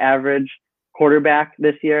above average quarterback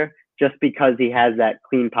this year, just because he has that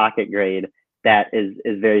clean pocket grade that is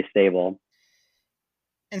very stable.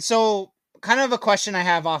 And so kind of a question I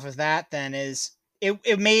have off of that then is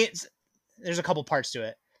there's a couple parts to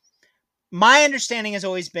it. My understanding has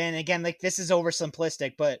always been, again, this is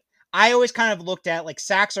oversimplistic, but I always kind of looked at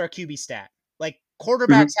sacks are a QB stat.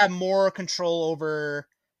 Quarterbacks have more control over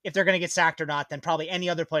if they're going to get sacked or not than probably any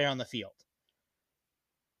other player on the field.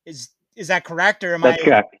 Is that correct? Or That's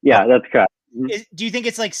correct. Yeah, that's correct. Do you think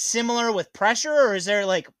it's like similar with pressure, or is there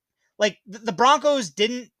like the Broncos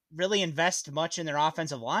didn't really invest much in their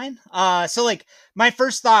offensive line? So like my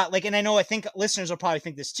first thought, like, and I think listeners will probably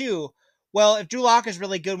think this too. Well, if Drew Lock is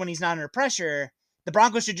really good when he's not under pressure, the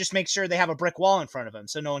Broncos should just make sure they have a brick wall in front of him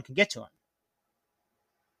so no one can get to him.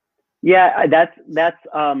 Yeah, that's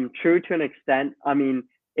true to an extent. I mean,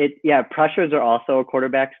 pressures are also a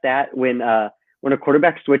quarterback stat. When a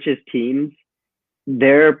quarterback switches teams,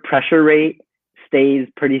 their pressure rate stays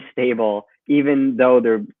pretty stable, even though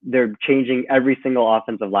they're changing every single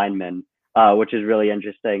offensive lineman, which is really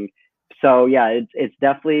interesting. So yeah, it's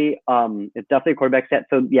definitely a quarterback stat.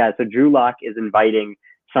 So yeah, so Drew Lock is inviting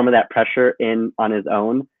some of that pressure in on his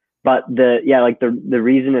own, but the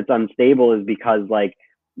reason it's unstable is because like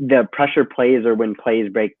the pressure plays or when plays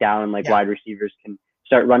break down, like wide receivers can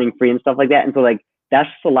start running free and stuff like that. And so like that's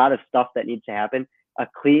just a lot of stuff that needs to happen. A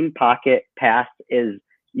clean pocket pass is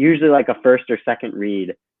usually like a first or second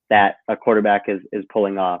read that a quarterback is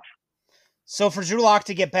pulling off. So for Drew Lock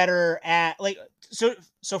to get better at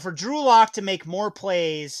so for Drew Lock to make more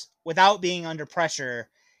plays without being under pressure,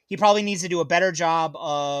 he probably needs to do a better job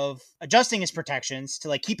of adjusting his protections to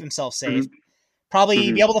like keep himself safe.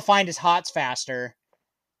 Probably be able to find his hots faster.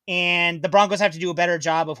 And the Broncos have to do a better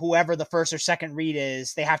job of whoever the first or second read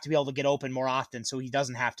is. They have to be able to get open more often so he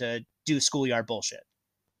doesn't have to do schoolyard bullshit.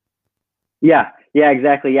 Yeah,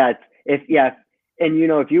 exactly. Yeah. And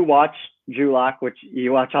if you watch Drew Lock, which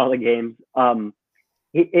you watch all the games,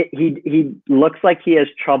 he looks like he has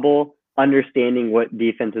trouble understanding what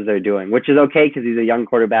defenses are doing, which is okay because he's a young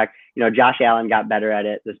quarterback. Josh Allen got better at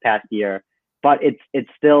it this past year, but it's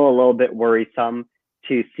still a little bit worrisome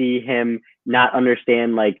to see him not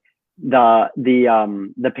understand like the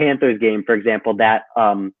Panthers game, for example, that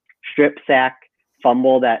strip sack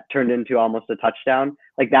fumble that turned into almost a touchdown.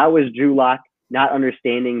 Like that was Drew Lock not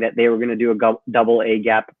understanding that they were going to do a double A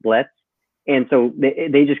gap blitz. And so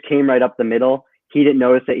they just came right up the middle. He didn't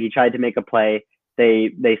notice it. He tried to make a play.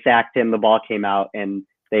 They sacked him. The ball came out and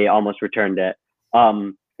they almost returned it.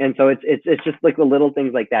 And so it's just like the little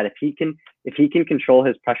things like that. If he can control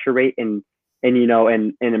his pressure rate and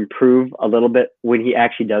improve a little bit when he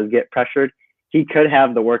actually does get pressured, he could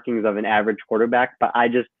have the workings of an average quarterback, but I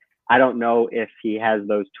don't know if he has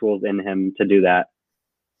those tools in him to do that.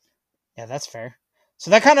 Yeah, that's fair.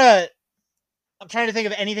 So that kind of, I'm trying to think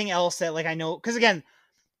of anything else that like I know, because again,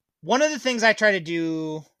 one of the things I try to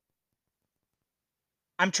do,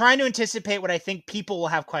 I'm trying to anticipate what I think people will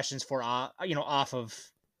have questions for, off of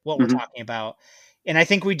what we're talking about. And I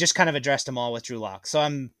think we just kind of addressed them all with Drew Lock.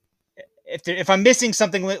 So if I'm missing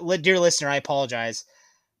something, dear listener, I apologize.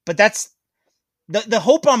 But that's the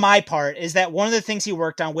hope on my part is that one of the things he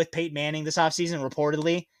worked on with Peyton Manning this offseason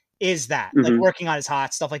reportedly is that like working on his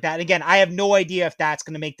hot stuff like that. And again, I have no idea if that's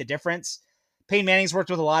going to make the difference. Peyton Manning's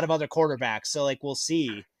worked with a lot of other quarterbacks, so like we'll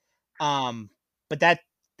see. But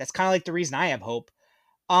that's kind of like the reason I have hope.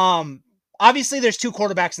 Obviously there's two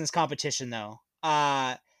quarterbacks in this competition though.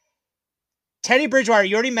 Teddy Bridgewater,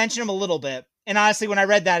 you already mentioned him a little bit. And honestly, when I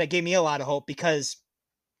read that, it gave me a lot of hope because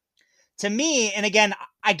to me, and again,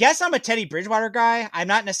 I guess I'm a Teddy Bridgewater guy. I'm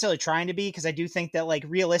not necessarily trying to be because I do think that like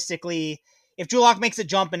realistically, if Drew Lock makes a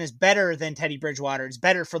jump and is better than Teddy Bridgewater, it's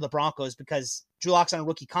better for the Broncos because Drew Lock's on a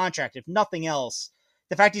rookie contract. If nothing else,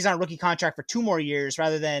 the fact he's on a rookie contract for 2 more years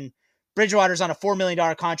rather than Bridgewater's on a $4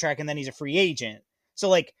 million contract and then he's a free agent. So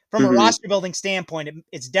like from a roster building standpoint,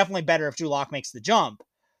 it's definitely better if Drew Lock makes the jump.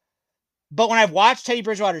 But when I've watched Teddy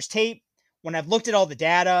Bridgewater's tape, when I've looked at all the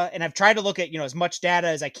data and I've tried to look at, as much data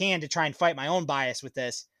as I can to try and fight my own bias with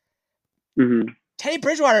this, Teddy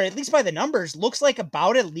Bridgewater, at least by the numbers, looks like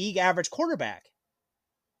about a league average quarterback.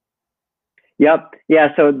 Yep.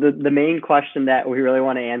 Yeah. So the main question that we really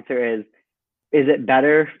want to answer is it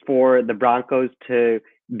better for the Broncos to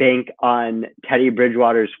bank on Teddy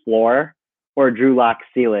Bridgewater's floor or Drew Lock's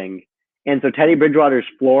ceiling? And so Teddy Bridgewater's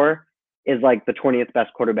floor is like the 20th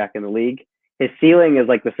best quarterback in the league. His ceiling is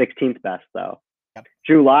like the 16th best though. Yep.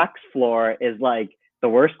 Drew Lock's floor is like the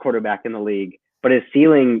worst quarterback in the league, but his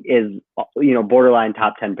ceiling is, borderline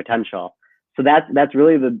top 10 potential. So that's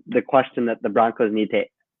really the question that the Broncos need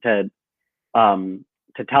to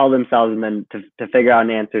tell themselves and then to figure out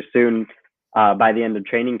an answer soon by the end of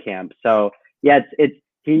training camp. So yeah,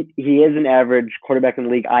 he is an average quarterback in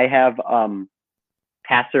the league. I have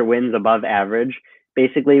passer wins above average,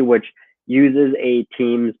 basically, which uses a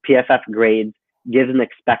team's PFF grades, gives an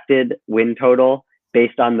expected win total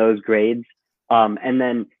based on those grades, and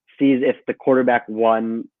then sees if the quarterback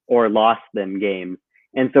won or lost them games.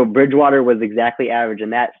 And so Bridgewater was exactly average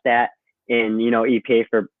in that stat. In, EPA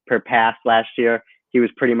per pass last year, he was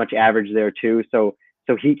pretty much average there too. So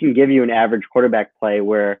he can give you an average quarterback play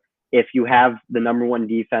where if you have the number one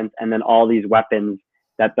defense and then all these weapons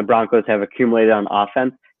that the Broncos have accumulated on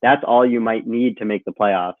offense, that's all you might need to make the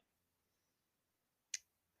playoffs.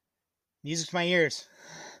 Music to my ears.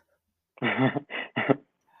 Kind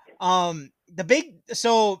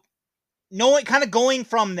of going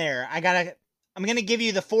from there, I'm going to give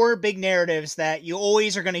you the 4 big narratives that you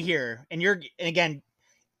always are going to hear. And again,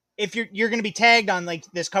 if you're going to be tagged on like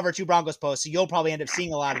this Cover 2 Broncos post, so you'll probably end up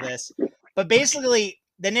seeing a lot of this. But basically,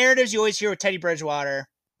 the narratives you always hear with Teddy Bridgewater,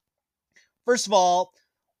 first of all,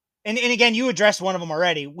 and again, you addressed one of them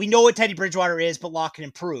already. We know what Teddy Bridgewater is, but Locke can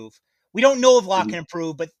improve. We don't know if Locke can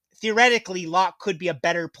improve, but theoretically, Locke could be a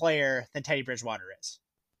better player than Teddy Bridgewater is.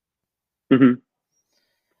 Mm-hmm.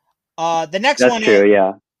 The next That's one true, is,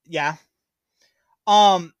 yeah. Yeah.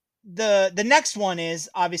 The next one is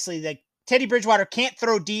obviously that Teddy Bridgewater can't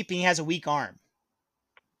throw deep and he has a weak arm.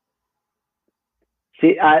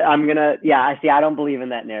 See, I don't believe in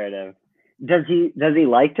that narrative. Does he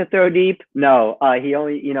like to throw deep? No. He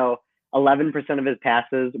only, 11% of his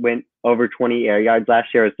passes went over 20 air yards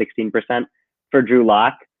last year, or 16% for Drew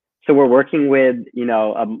Lock. So we're working with,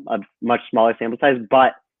 a much smaller sample size,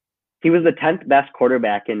 but he was the 10th best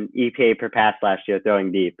quarterback in EPA per pass last year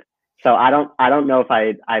throwing deep. So I don't know if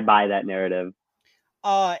I buy that narrative.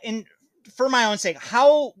 And for my own sake,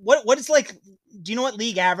 what is like, do you know what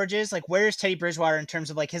league average is? Like, where is Teddy Bridgewater in terms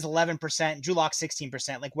of like his 11%, Drew Lock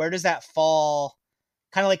 16%? Like, where does that fall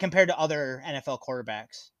kind of like compared to other NFL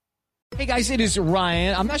quarterbacks? Hey guys, it is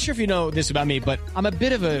Ryan. I'm not sure if you know this about me, but I'm a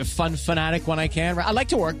bit of a fun fanatic when I can. I like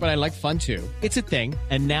to work, but I like fun too. It's a thing.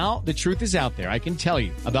 And now the truth is out there. I can tell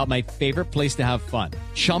you about my favorite place to have fun.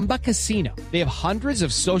 Chumba Casino. They have hundreds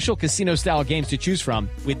of social casino style games to choose from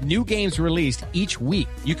with new games released each week.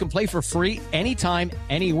 You can play for free anytime,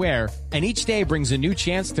 anywhere. And each day brings a new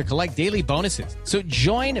chance to collect daily bonuses. So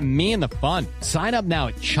join me in the fun. Sign up now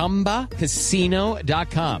at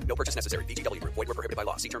ChumbaCasino.com. No purchase necessary. VGW Group. Void where prohibited by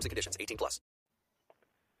law. See terms and conditions. 18+.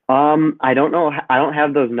 I don't know. I don't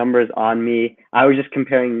have those numbers on me. I was just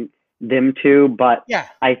comparing them two, but yeah,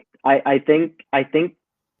 I think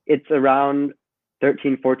it's around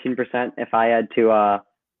 13-14% if I had to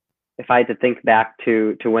think back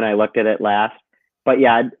to when I looked at it last. But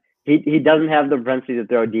yeah, he doesn't have the propensity to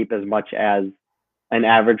throw deep as much as an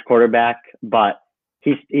average quarterback, but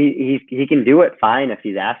he can do it fine if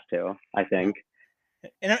he's asked to, I think.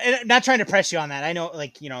 And I'm not trying to press you on that. I know,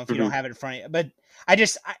 like, if you don't have it in front of you, but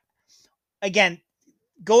again,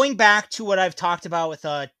 going back to what I've talked about with,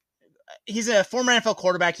 he's a former NFL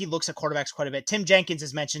quarterback. He looks at quarterbacks quite a bit. Tim Jenkins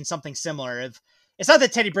has mentioned something similar. It's not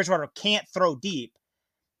that Teddy Bridgewater can't throw deep.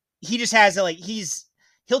 He just has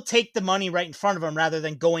he'll take the money right in front of him rather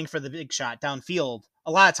than going for the big shot downfield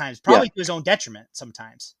a lot of times, probably to his own detriment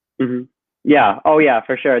sometimes. Mm-hmm. Yeah. Oh yeah,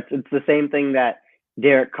 for sure. It's the same thing that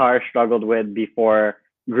Derek Carr struggled with before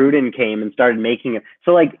Gruden came and started making it.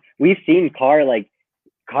 So like we've seen Carr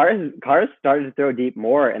started to throw deep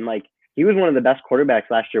more, and like he was one of the best quarterbacks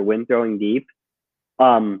last year when throwing deep.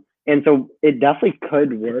 And so it definitely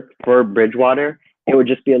could work for Bridgewater. It would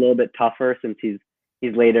just be a little bit tougher since he's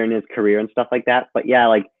later in his career and stuff like that. But yeah,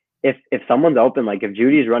 like if someone's open, like if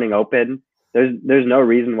Judy's running open, there's no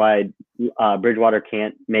reason why Bridgewater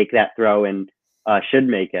can't make that throw and should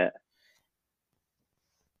make it.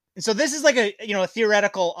 And so this is like a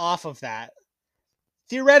theoretical off of that.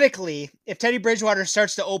 Theoretically, if Teddy Bridgewater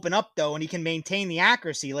starts to open up though, and he can maintain the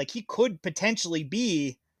accuracy, like he could potentially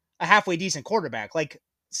be a halfway decent quarterback, like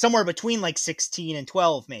somewhere between like 16 and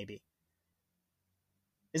 12, maybe.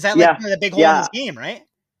 Is that like the big hole in his game, right?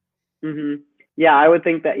 Mm-hmm. Yeah, I would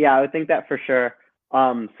think that. Yeah, I would think that for sure.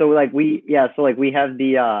 So we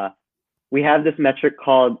have this metric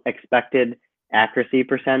called expected accuracy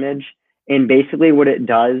percentage. And basically what it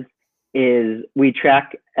does is we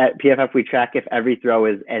track at PFF, if every throw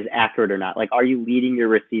is as accurate or not. Like, are you leading your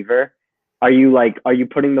receiver? Are you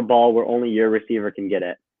putting the ball where only your receiver can get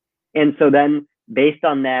it? And so then based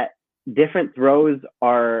on that, different throws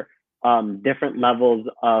are different levels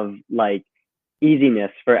of like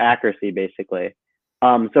easiness for accuracy, basically.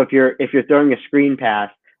 So if you're throwing a screen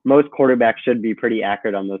pass, most quarterbacks should be pretty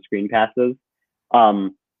accurate on those screen passes.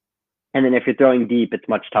 And then if you're throwing deep, it's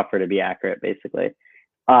much tougher to be accurate, basically.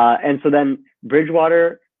 And so then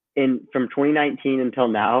Bridgewater, from 2019 until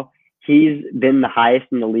now, he's been the highest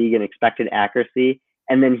in the league in expected accuracy.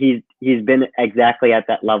 And then he's been exactly at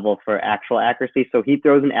that level for actual accuracy. So he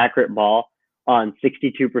throws an accurate ball on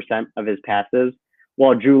 62% of his passes,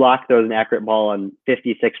 while Drew Lock throws an accurate ball on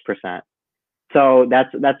 56%. So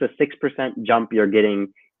that's a 6% jump you're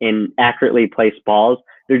getting in accurately placed balls.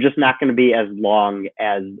 They're just not going to be as long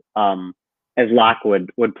as Locke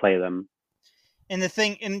would play them. And the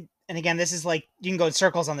thing, and again, this is like, you can go in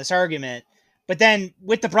circles on this argument, but then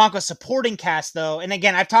with the Broncos supporting cast though, and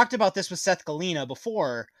again, I've talked about this with Seth Galina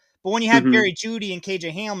before, but when you have Jerry Jeudy and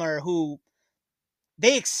KJ Hamler, who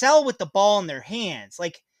they excel with the ball in their hands,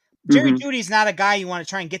 like Jerry Jeudy's not a guy you want to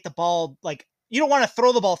try and get the ball, like you don't want to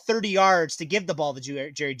throw the ball 30 yards to give the ball to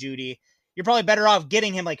Jerry Jeudy. You're probably better off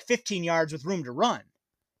getting him like 15 yards with room to run.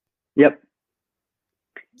 Yep.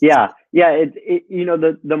 Yeah. It you know,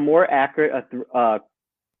 the more accurate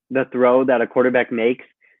the throw that a quarterback makes,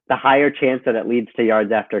 the higher chance that it leads to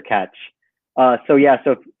yards after catch. So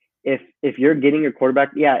if you're getting a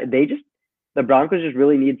quarterback, the Broncos just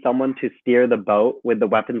really need someone to steer the boat with the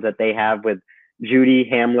weapons that they have with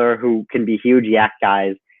Jeudy, Hamler, who can be huge yak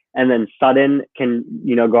guys, and then Sutton can,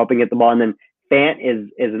 go up and get the ball, and then Fant is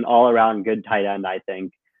an all around good tight end, I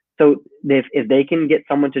think. So if they can get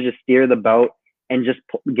someone to just steer the boat and just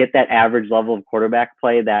get that average level of quarterback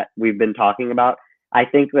play that we've been talking about, I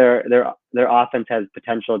think their offense has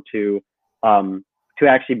potential to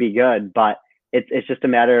actually be good. But it's just a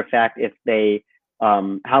matter of fact if they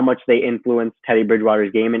how much they influence Teddy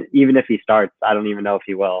Bridgewater's game, and even if he starts, I don't even know if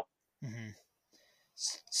he will. Mm-hmm.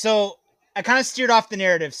 So I kind of steered off the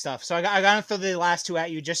narrative stuff, so I got to throw the last two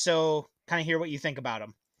at you just so kind of hear what you think about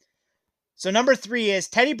them. So number 3 is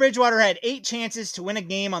Teddy Bridgewater had 8 chances to win a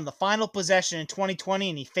game on the final possession in 2020,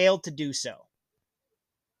 and he failed to do so.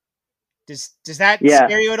 Does that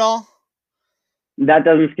scare you at all? That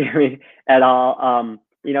doesn't scare me at all.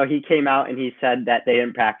 He came out and he said that they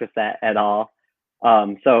didn't practice that at all.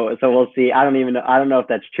 So we'll see. I don't know if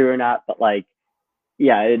that's true or not, but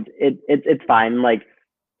it's fine.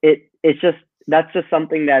 That's just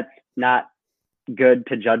something that's not good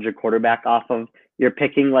to judge a quarterback off of. You're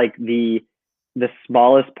picking like the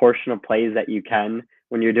smallest portion of plays that you can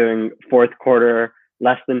when you're doing fourth quarter,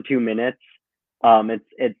 less than 2 minutes.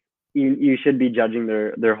 You should be judging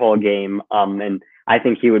their whole game. And I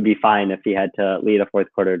think he would be fine if he had to lead a fourth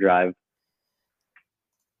quarter drive.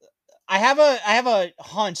 I have a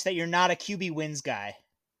hunch that you're not a QB wins guy.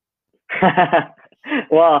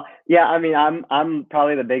 Well, yeah, I mean, I'm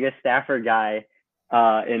probably the biggest Stafford guy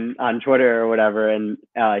on Twitter or whatever, and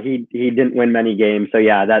he didn't win many games, so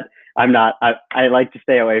yeah, that I'm not. I like to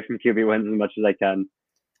stay away from QB wins as much as I can.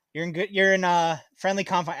 You're in friendly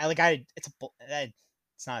confidence.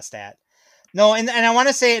 It's not a stat. No, and I want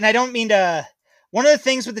to say, and I don't mean to. One of the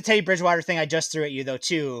things with the Teddy Bridgewater thing, I just threw at you though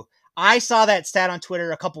too. I saw that stat on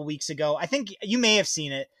Twitter a couple weeks ago. I think you may have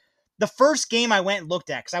seen it. The first game I went and looked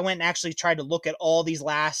at, because I went and actually tried to look at all these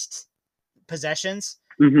last possessions.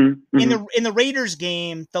 Mm-hmm. In the Raiders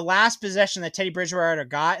game, the last possession that Teddy Bridgewater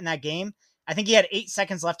got in that game, I think he had 8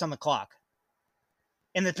 seconds left on the clock.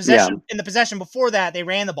 In the possession before that, they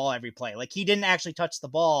ran the ball every play. Like he didn't actually touch the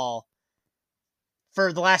ball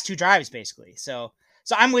for the last 2 drives, basically. So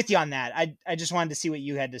I'm with you on that. I just wanted to see what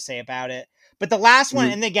you had to say about it. But the last one,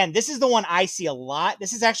 and again, this is the one I see a lot.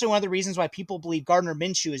 This is actually one of the reasons why people believe Gardner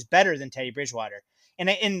Minshew is better than Teddy Bridgewater.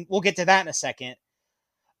 And we'll get to that in a second.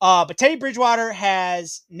 But Teddy Bridgewater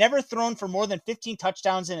has never thrown for more than 15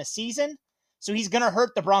 touchdowns in a season. So he's going to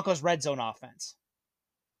hurt the Broncos' red zone offense.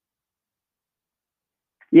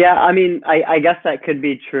 Yeah, I mean, I guess that could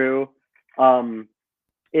be true.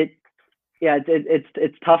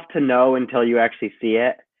 It's tough to know until you actually see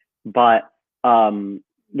it. But I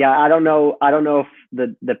don't know if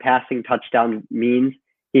the passing touchdown means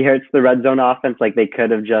he hurts the red zone offense. Like they could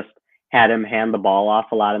have just had him hand the ball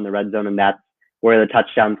off a lot in the red zone, and that's where the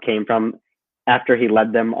touchdowns came from after he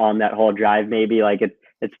led them on that whole drive. Maybe like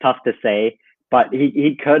it's tough to say, but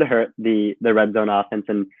he could hurt the red zone offense.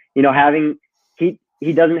 And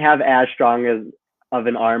he doesn't have as strong of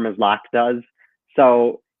an arm as Locke does.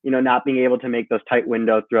 So, not being able to make those tight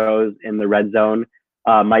window throws in the red zone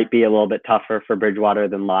might be a little bit tougher for Bridgewater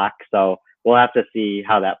than Locke. So we'll have to see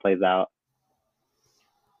how that plays out.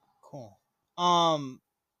 Cool.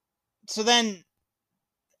 So then,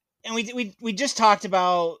 and we just talked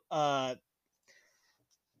about, and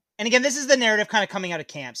again, this is the narrative kind of coming out of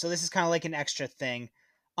camp. So this is kind of like an extra thing.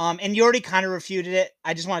 And you already kind of refuted it.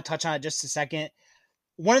 I just want to touch on it just a second.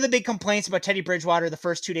 One of the big complaints about Teddy Bridgewater the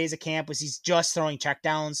first 2 days of camp was he's just throwing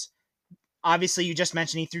checkdowns. Obviously, you just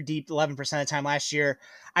mentioned he threw deep 11% of the time last year.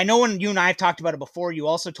 I know when you and I have talked about it before, you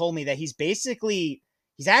also told me that he's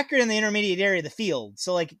accurate in the intermediate area of the field.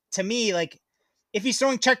 So, like, to me, like, if he's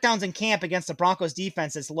throwing checkdowns in camp against the Broncos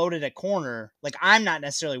defense that's loaded at corner, like, I'm not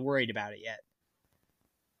necessarily worried about it yet.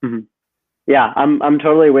 Mm-hmm. Yeah, I'm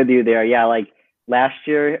totally with you there. Yeah, like last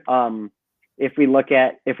year, if we look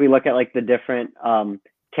at like the different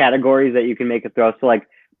categories that you can make a throw. So like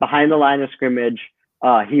behind the line of scrimmage,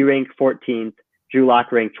 he ranked 14th. Drew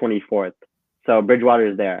Lock ranked 24th. So Bridgewater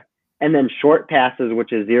is there. And then short passes,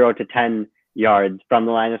 which is 0 to 10 yards from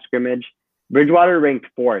the line of scrimmage, Bridgewater ranked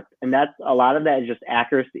 4th. And that's a lot of that is just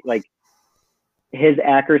accuracy, like his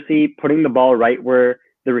accuracy, putting the ball right where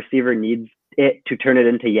the receiver needs it to turn it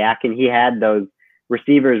into yak. And he had those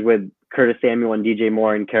receivers with Curtis Samuel and DJ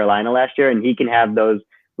Moore in Carolina last year, and he can have those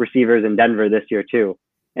receivers in Denver this year too.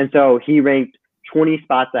 And so he ranked 20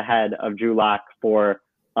 spots ahead of Drew Lock for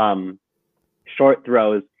short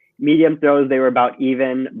throws. Medium throws, they were about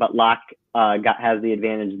even, but Lock has the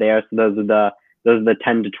advantage there. So those are the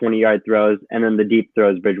 10 to 20 yard throws, and then the deep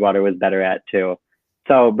throws Bridgewater was better at too.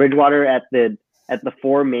 So Bridgewater at the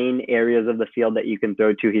 4 main areas of the field that you can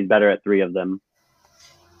throw to, he's better at 3 of them.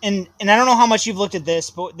 And I don't know how much you've looked at this,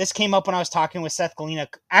 but this came up when I was talking with Seth Galina,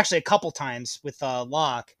 actually a couple times with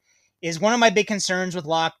Lock, is one of my big concerns with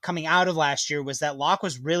Lock coming out of last year was that Lock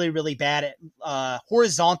was really, really bad at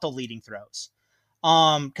horizontal leading throws.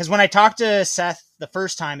 Because when I talked to Seth the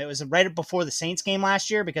first time, it was right before the Saints game last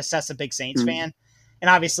year, because Seth's a big Saints fan. And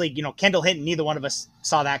obviously, Kendall Hinton, neither one of us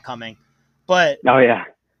saw that coming. But oh yeah.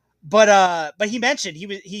 But he mentioned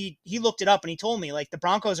he looked it up and he told me like the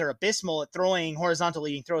Broncos are abysmal at throwing horizontal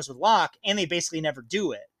leading throws with Lock, and they basically never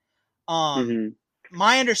do it.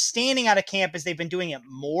 My understanding out of camp is they've been doing it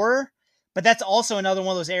more, but that's also another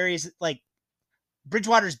one of those areas like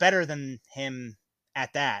Bridgewater's better than him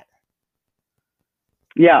at that.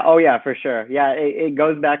 Yeah. Oh yeah, for sure. Yeah. It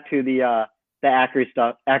goes back to the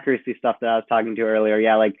accuracy stuff that I was talking to earlier.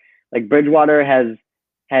 Yeah. Like Bridgewater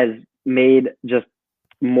has made just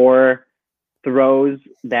more throws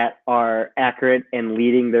that are accurate and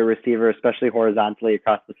leading their receiver, especially horizontally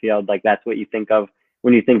across the field. Like that's what you think of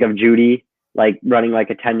when you think of Judy, like running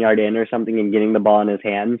like a 10-yard in or something and getting the ball in his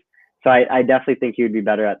hands. So I definitely think he would be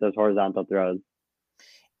better at those horizontal throws.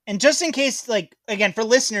 And just in case, like, again, for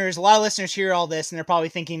listeners, a lot of listeners hear all this and they're probably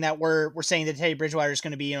thinking that we're saying that Teddy Bridgewater is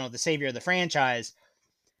going to be, the savior of the franchise.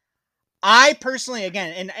 I personally,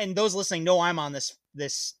 again, and those listening know I'm on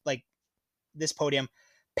this podium.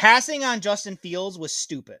 Passing on Justin Fields was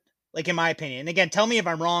stupid, like in my opinion. And again, tell me if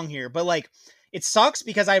I'm wrong here, but like it sucks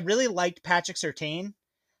because I really liked Patrick Surtain.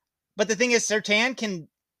 But the thing is, if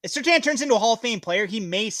Surtain turns into a Hall of Fame player, he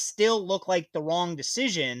may still look like the wrong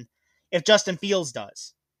decision if Justin Fields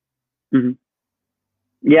does. Mm-hmm.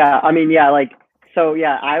 Yeah, I mean, yeah, like so.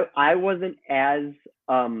 Yeah, I wasn't as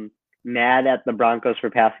mad at the Broncos for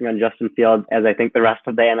passing on Justin Fields as I think the rest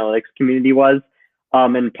of the analytics community was.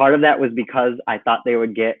 And part of that was because I thought they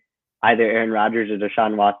would get either Aaron Rodgers or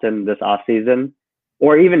Deshaun Watson this offseason,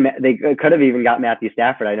 or even they could have even got Matthew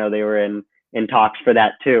Stafford. I know they were in talks for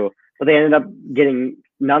that too, but they ended up getting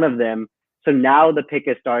none of them. So now the pick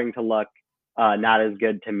is starting to look not as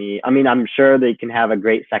good to me. I mean, I'm sure they can have a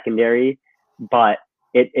great secondary, but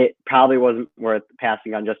it probably wasn't worth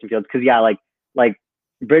passing on Justin Fields because like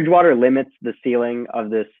Bridgewater limits the ceiling of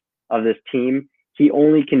this team. He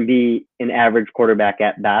only can be an average quarterback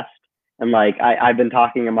at best. And like I've been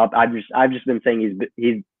talking him up. I've just been saying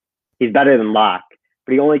he's better than Lock,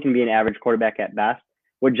 but he only can be an average quarterback at best.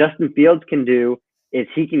 What Justin Fields can do is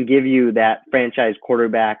he can give you that franchise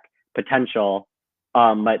quarterback potential.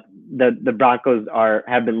 But the Broncos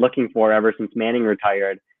have been looking for ever since Manning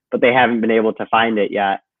retired, but they haven't been able to find it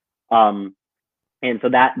yet. And so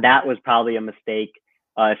that was probably a mistake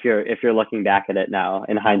if you're looking back at it now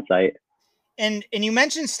in hindsight. And you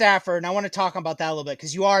mentioned Stafford, and I want to talk about that a little bit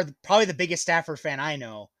because you are probably the biggest Stafford fan I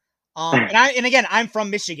know. And again, I'm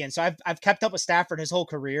from Michigan, so I've kept up with Stafford his whole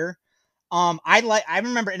career. I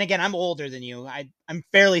remember, and again, I'm older than you. I'm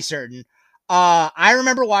fairly certain. I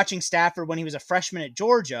remember watching Stafford when he was a freshman at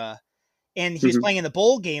Georgia, and he was playing in the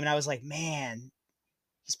bowl game, and I was like, man,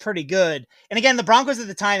 he's pretty good. And again, the Broncos at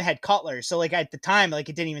the time had Cutler, so like at the time, like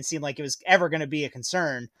it didn't even seem like it was ever going to be a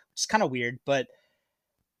concern, which is kind of weird, but.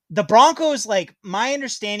 The Broncos, like my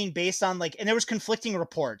understanding based on and there was conflicting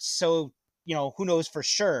reports. So, who knows for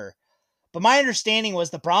sure, but my understanding was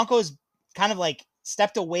the Broncos kind of like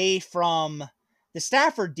stepped away from the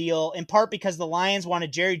Stafford deal in part because the Lions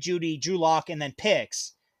wanted Jerry Jeudy, Drew Lock, and then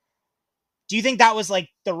picks. Do you think that was like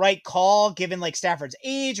the right call given like Stafford's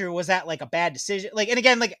age, or was that like a bad decision? And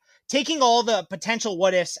again, taking all the potential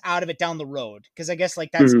what ifs out of it down the road. Cause I guess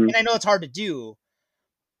that's, and I know it's hard to do.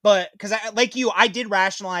 But because I did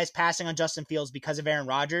rationalize passing on Justin Fields because of Aaron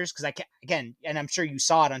Rodgers. Because again, and I'm sure you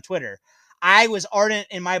saw it on Twitter, I was ardent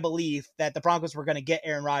in my belief that the Broncos were going to get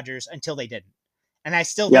Aaron Rodgers until they didn't. And I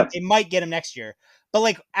still think they might get him next year.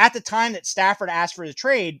 But at the time that Stafford asked for the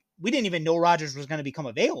trade, we didn't even know Rodgers was going to become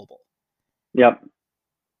available. Yep.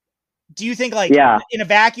 Do you think, like, in a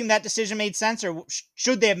vacuum, that decision made sense, or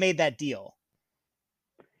should they have made that deal?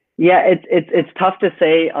 Yeah, it's tough to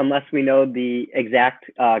say unless we know the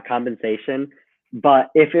exact compensation. But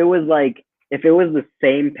if it was the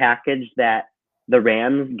same package that the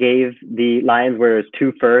Rams gave the Lions, where it was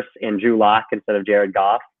 2 firsts and Drew Lock instead of Jared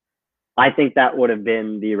Goff, I think that would have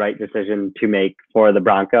been the right decision to make for the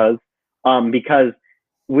Broncos. Because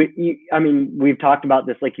we've talked about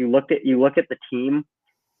this. Like, you look at the team,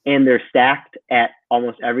 and they're stacked at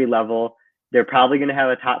almost every level. They're probably going to have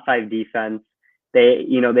a top 5 defense. They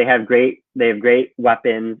have great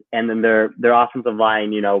weapons, and then their offensive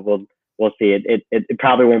line, we'll see. It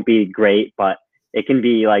probably won't be great, but it can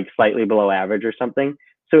be like slightly below average or something.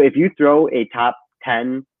 So if you throw a top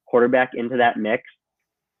 10 quarterback into that mix,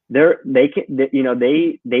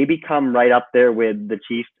 they become right up there with the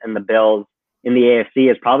Chiefs and the Bills in the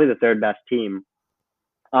AFC as probably the 3rd best team.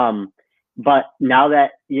 But now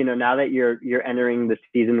that you're entering the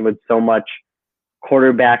season with so much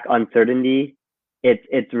quarterback uncertainty,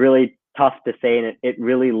 it's really tough to say, and it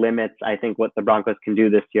really limits, I think, what the Broncos can do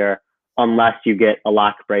this year unless you get a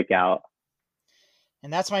lock breakout.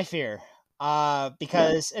 And that's my fear.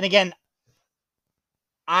 Because, and again,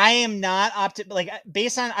 I am not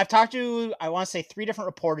based on, I've talked to, I want to say 3 different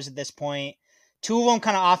reporters at this point, 2 of them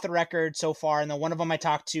kind of off the record so far, and then one of them I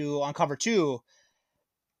talked to on Cover 2.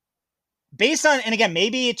 Based on, and again,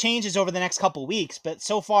 maybe it changes over the next couple weeks, but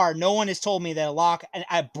so far, no one has told me that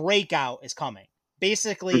a breakout is coming.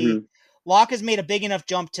 Basically, Locke has made a big enough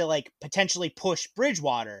jump to, like, potentially push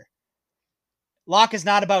Bridgewater. Locke is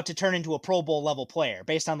not about to turn into a Pro Bowl level player,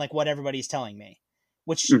 based on, like, what everybody's telling me,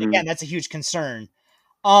 which again, that's a huge concern.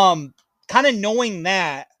 Kind of knowing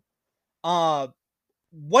that,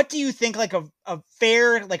 what do you think, like, a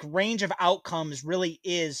fair, like, range of outcomes really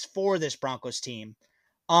is for this Broncos team?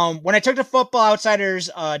 When I took to Football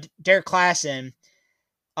Outsiders, Derek Klassen,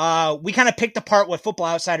 we kind of picked apart what Football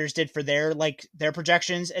Outsiders did for their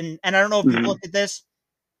projections. And I don't know if you've looked at this.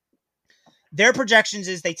 Their projections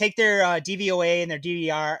is they take their DVOA and their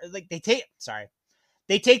DVR,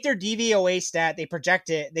 they take their DVOA stat, they project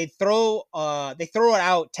it, they throw it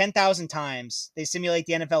out 10,000 times. They simulate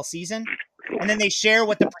the NFL season, and then they share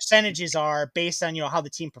what the percentages are based on, how the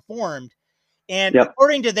team performed. And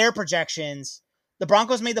according to their projections, the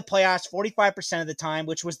Broncos made the playoffs 45% of the time,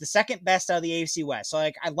 which was the 2nd best out of the AFC West. So,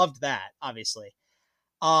 like, I loved that, obviously.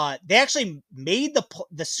 They actually made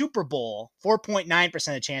the Super Bowl 4.9%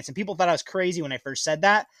 of the chance, and people thought I was crazy when I first said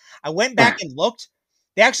that. I went back and looked.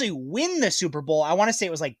 They actually win the Super Bowl. I want to say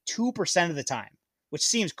it was like 2% of the time, which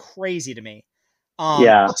seems crazy to me.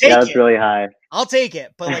 That's really high. I'll take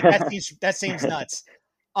it, but like that seems nuts.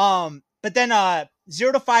 But then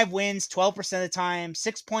 0 to 5 wins 12% of the time,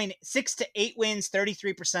 6 to 8 wins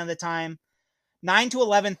 33% of the time, 9 to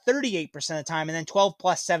 11 38% of the time, and then 12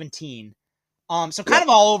 plus 17. So kind of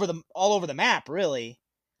all over the map, really.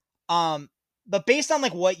 But based on,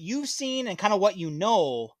 like, what you've seen and kind of what you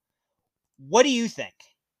know, what do you think?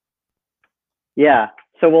 Yeah.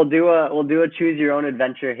 So we'll do a choose your own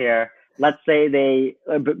adventure here. Let's say they,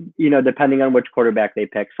 depending on which quarterback they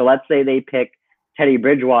pick. So let's say they pick Teddy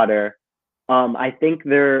Bridgewater. I think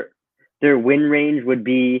their win range would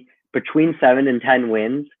be between 7 and 10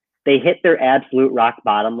 wins. They hit their absolute rock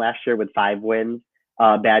bottom last year with 5 wins.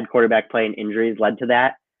 Bad quarterback play and injuries led to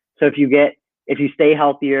that. So if you stay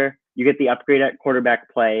healthier, you get the upgrade at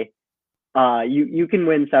quarterback play. You can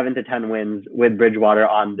win 7 to 10 wins with Bridgewater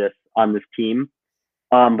on this team.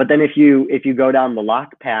 But then if you go down the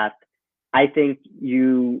lock path, I think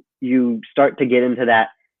you start to get into that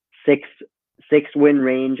six win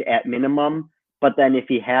range at minimum. But then if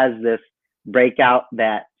he has this breakout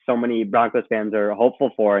that so many Broncos fans are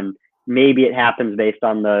hopeful for, and maybe it happens based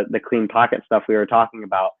on the clean pocket stuff we were talking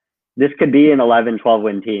about, this could be an 11-12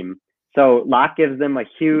 win team. So Locke gives them a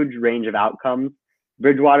huge range of outcomes.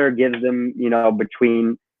 Bridgewater gives them,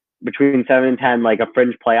 between 7 and 10, like a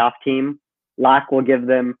fringe playoff team. Locke will give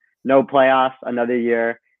them no playoffs, another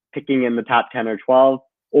year picking in the top 10 or 12,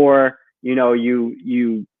 or,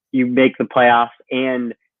 you make the playoffs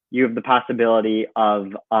and you have the possibility of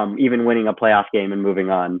even winning a playoff game and moving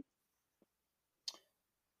on.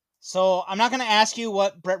 So I'm not going to ask you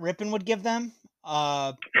what Brett Rippon would give them.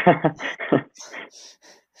 But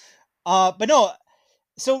no.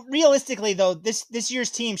 So realistically, though, this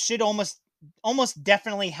year's team should almost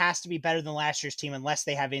definitely has to be better than last year's team unless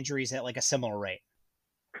they have injuries at like a similar rate.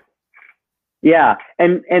 Yeah,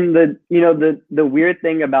 and the weird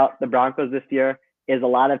thing about the Broncos this year is a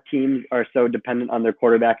lot of teams are so dependent on their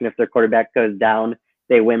quarterback, and if their quarterback goes down,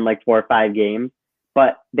 they win like 4 or 5 games.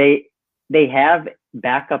 But they have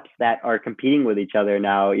backups that are competing with each other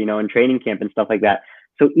now, in training camp and stuff like that.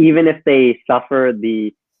 So even if they suffer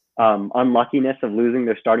the unluckiness of losing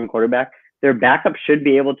their starting quarterback, their backup should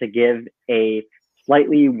be able to give a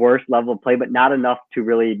slightly worse level of play, but not enough to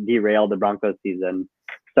really derail the Broncos season.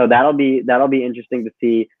 So that'll be interesting to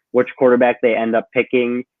see which quarterback they end up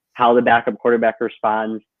picking, how the backup quarterback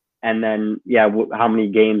responds, and then how many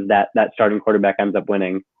games that starting quarterback ends up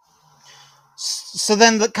winning. So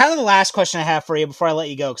then the last question I have for you before I let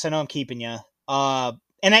you go, because I know I'm keeping you. And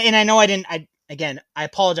I know I didn't. I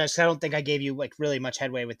apologize because I don't think I gave you like really much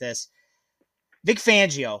headway with this. Vic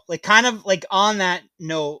Fangio, like kind of like on that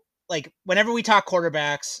note, like whenever we talk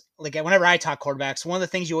quarterbacks, like whenever I talk quarterbacks, one of the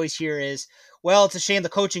things you always hear is, well, it's a shame the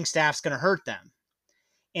coaching staff's going to hurt them.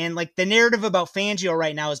 And like the narrative about Fangio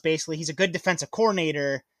right now is basically he's a good defensive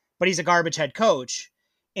coordinator, but he's a garbage head coach.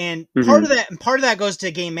 And part of that goes to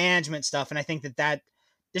game management stuff. And I think that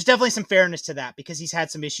there's definitely some fairness to that because he's had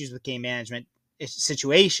some issues with game management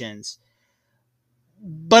situations.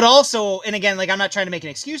 But also, and again, like I'm not trying to make an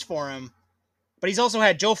excuse for him, but he's also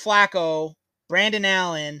had Joe Flacco, Brandon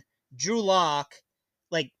Allen, Drew Lock.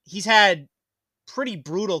 Like he's had pretty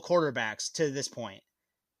brutal quarterbacks to this point.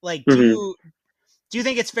 Like, do you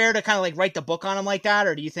think it's fair to kind of like write the book on him like that?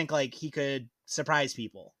 Or do you think like he could surprise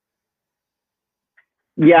people?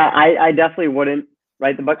 Yeah, I definitely wouldn't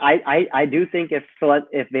write the book. I do think if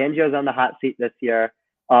Fangio's on the hot seat this year,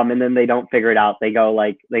 and then they don't figure it out, they go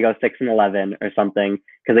 6-11 or something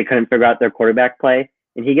because they couldn't figure out their quarterback play,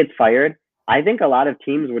 and he gets fired. I think a lot of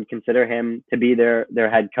teams would consider him to be their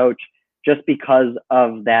head coach just because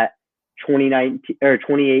of that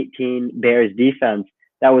 2018 Bears defense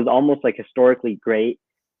that was almost like historically great,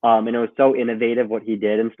 and it was so innovative what he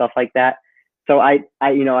did and stuff like that. So I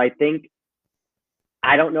think.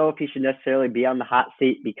 I don't know if he should necessarily be on the hot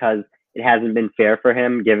seat because it hasn't been fair for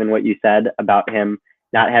him, given what you said about him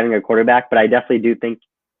not having a quarterback. But I definitely do think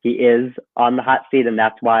he is on the hot seat, and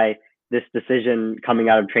that's why this decision coming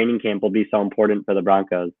out of training camp will be so important for the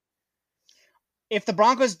Broncos. If the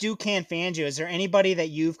Broncos do can Fangio, is there anybody that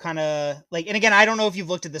you've kind of like? And again, I don't know if you've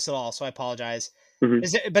looked at this at all, so I apologize.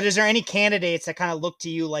 But is there any candidates that kind of look to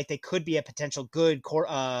you like they could be a potential good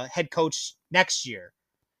head coach next year?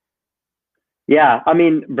 Yeah, I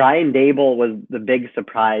mean, Brian Daboll was the big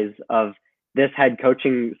surprise of this head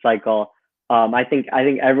coaching cycle. I think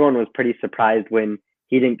everyone was pretty surprised when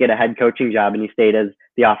he didn't get a head coaching job and he stayed as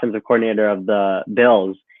the offensive coordinator of the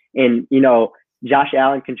Bills. And, Josh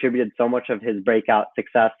Allen contributed so much of his breakout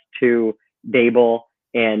success to Daboll,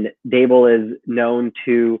 and Daboll is known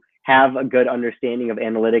to have a good understanding of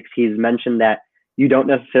analytics. He's mentioned that you don't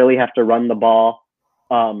necessarily have to run the ball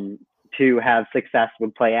to have success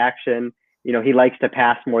with play action. He likes to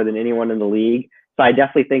pass more than anyone in the league. So I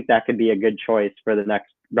definitely think that could be a good choice for the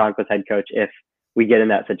next Broncos head coach if we get in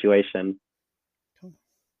that situation. Do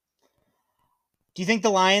you think the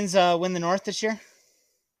Lions win the North this year?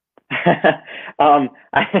 I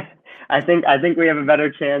think we have a better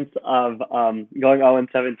chance of going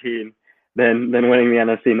 0-17 than winning the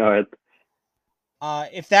NFC North.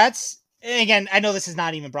 If that's, again, I know this is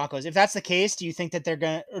not even Broncos. If that's the case, do you think that they're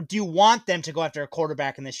going to, or do you want them to go after a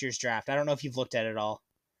quarterback in this year's draft? I don't know if you've looked at it all.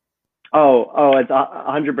 Oh, it's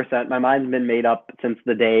 100%. My mind's been made up since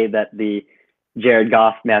the day that the Jared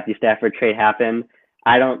Goff, Matthew Stafford trade happened.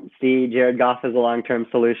 I don't see Jared Goff as a long-term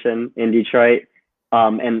solution in Detroit.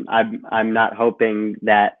 And I'm not hoping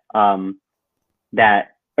that, I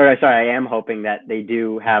am hoping that they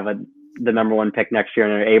do have the number one pick next year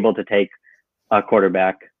and are able to take a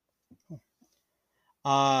quarterback.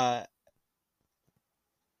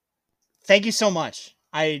 Thank you so much.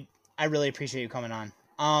 I really appreciate you coming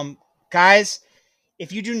on. Guys,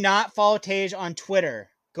 if you do not follow Tage on Twitter,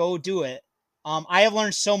 go do it. I have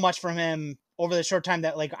learned so much from him over the short time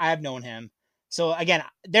that I have known him. So again,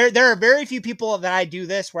 there are very few people that I do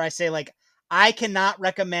this where I say I cannot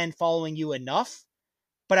recommend following you enough,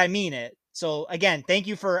 but I mean it. So again, thank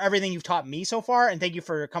you for everything you've taught me so far, and thank you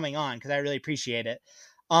for coming on because I really appreciate it.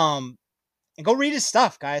 And go read his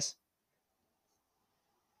stuff, guys.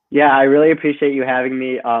 Yeah, I really appreciate you having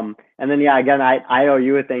me. And then, again, I owe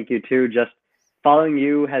you a thank you too. Just following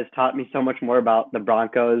you has taught me so much more about the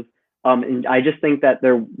Broncos. And I just think that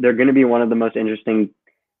they're going to be one of the most interesting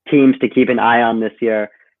teams to keep an eye on this year,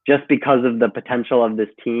 just because of the potential of this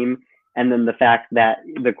team. And then the fact that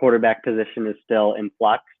the quarterback position is still in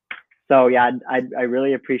flux. So yeah, I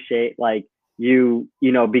really appreciate you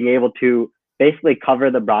being able to basically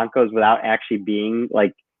cover the Broncos without actually being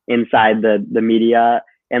inside the media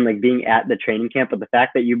and being at the training camp. But the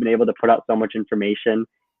fact that you've been able to put out so much information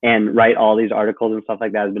and write all these articles and stuff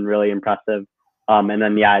like that has been really impressive. And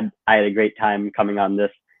then, I had a great time coming on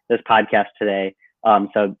this podcast today.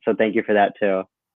 So thank you for that too.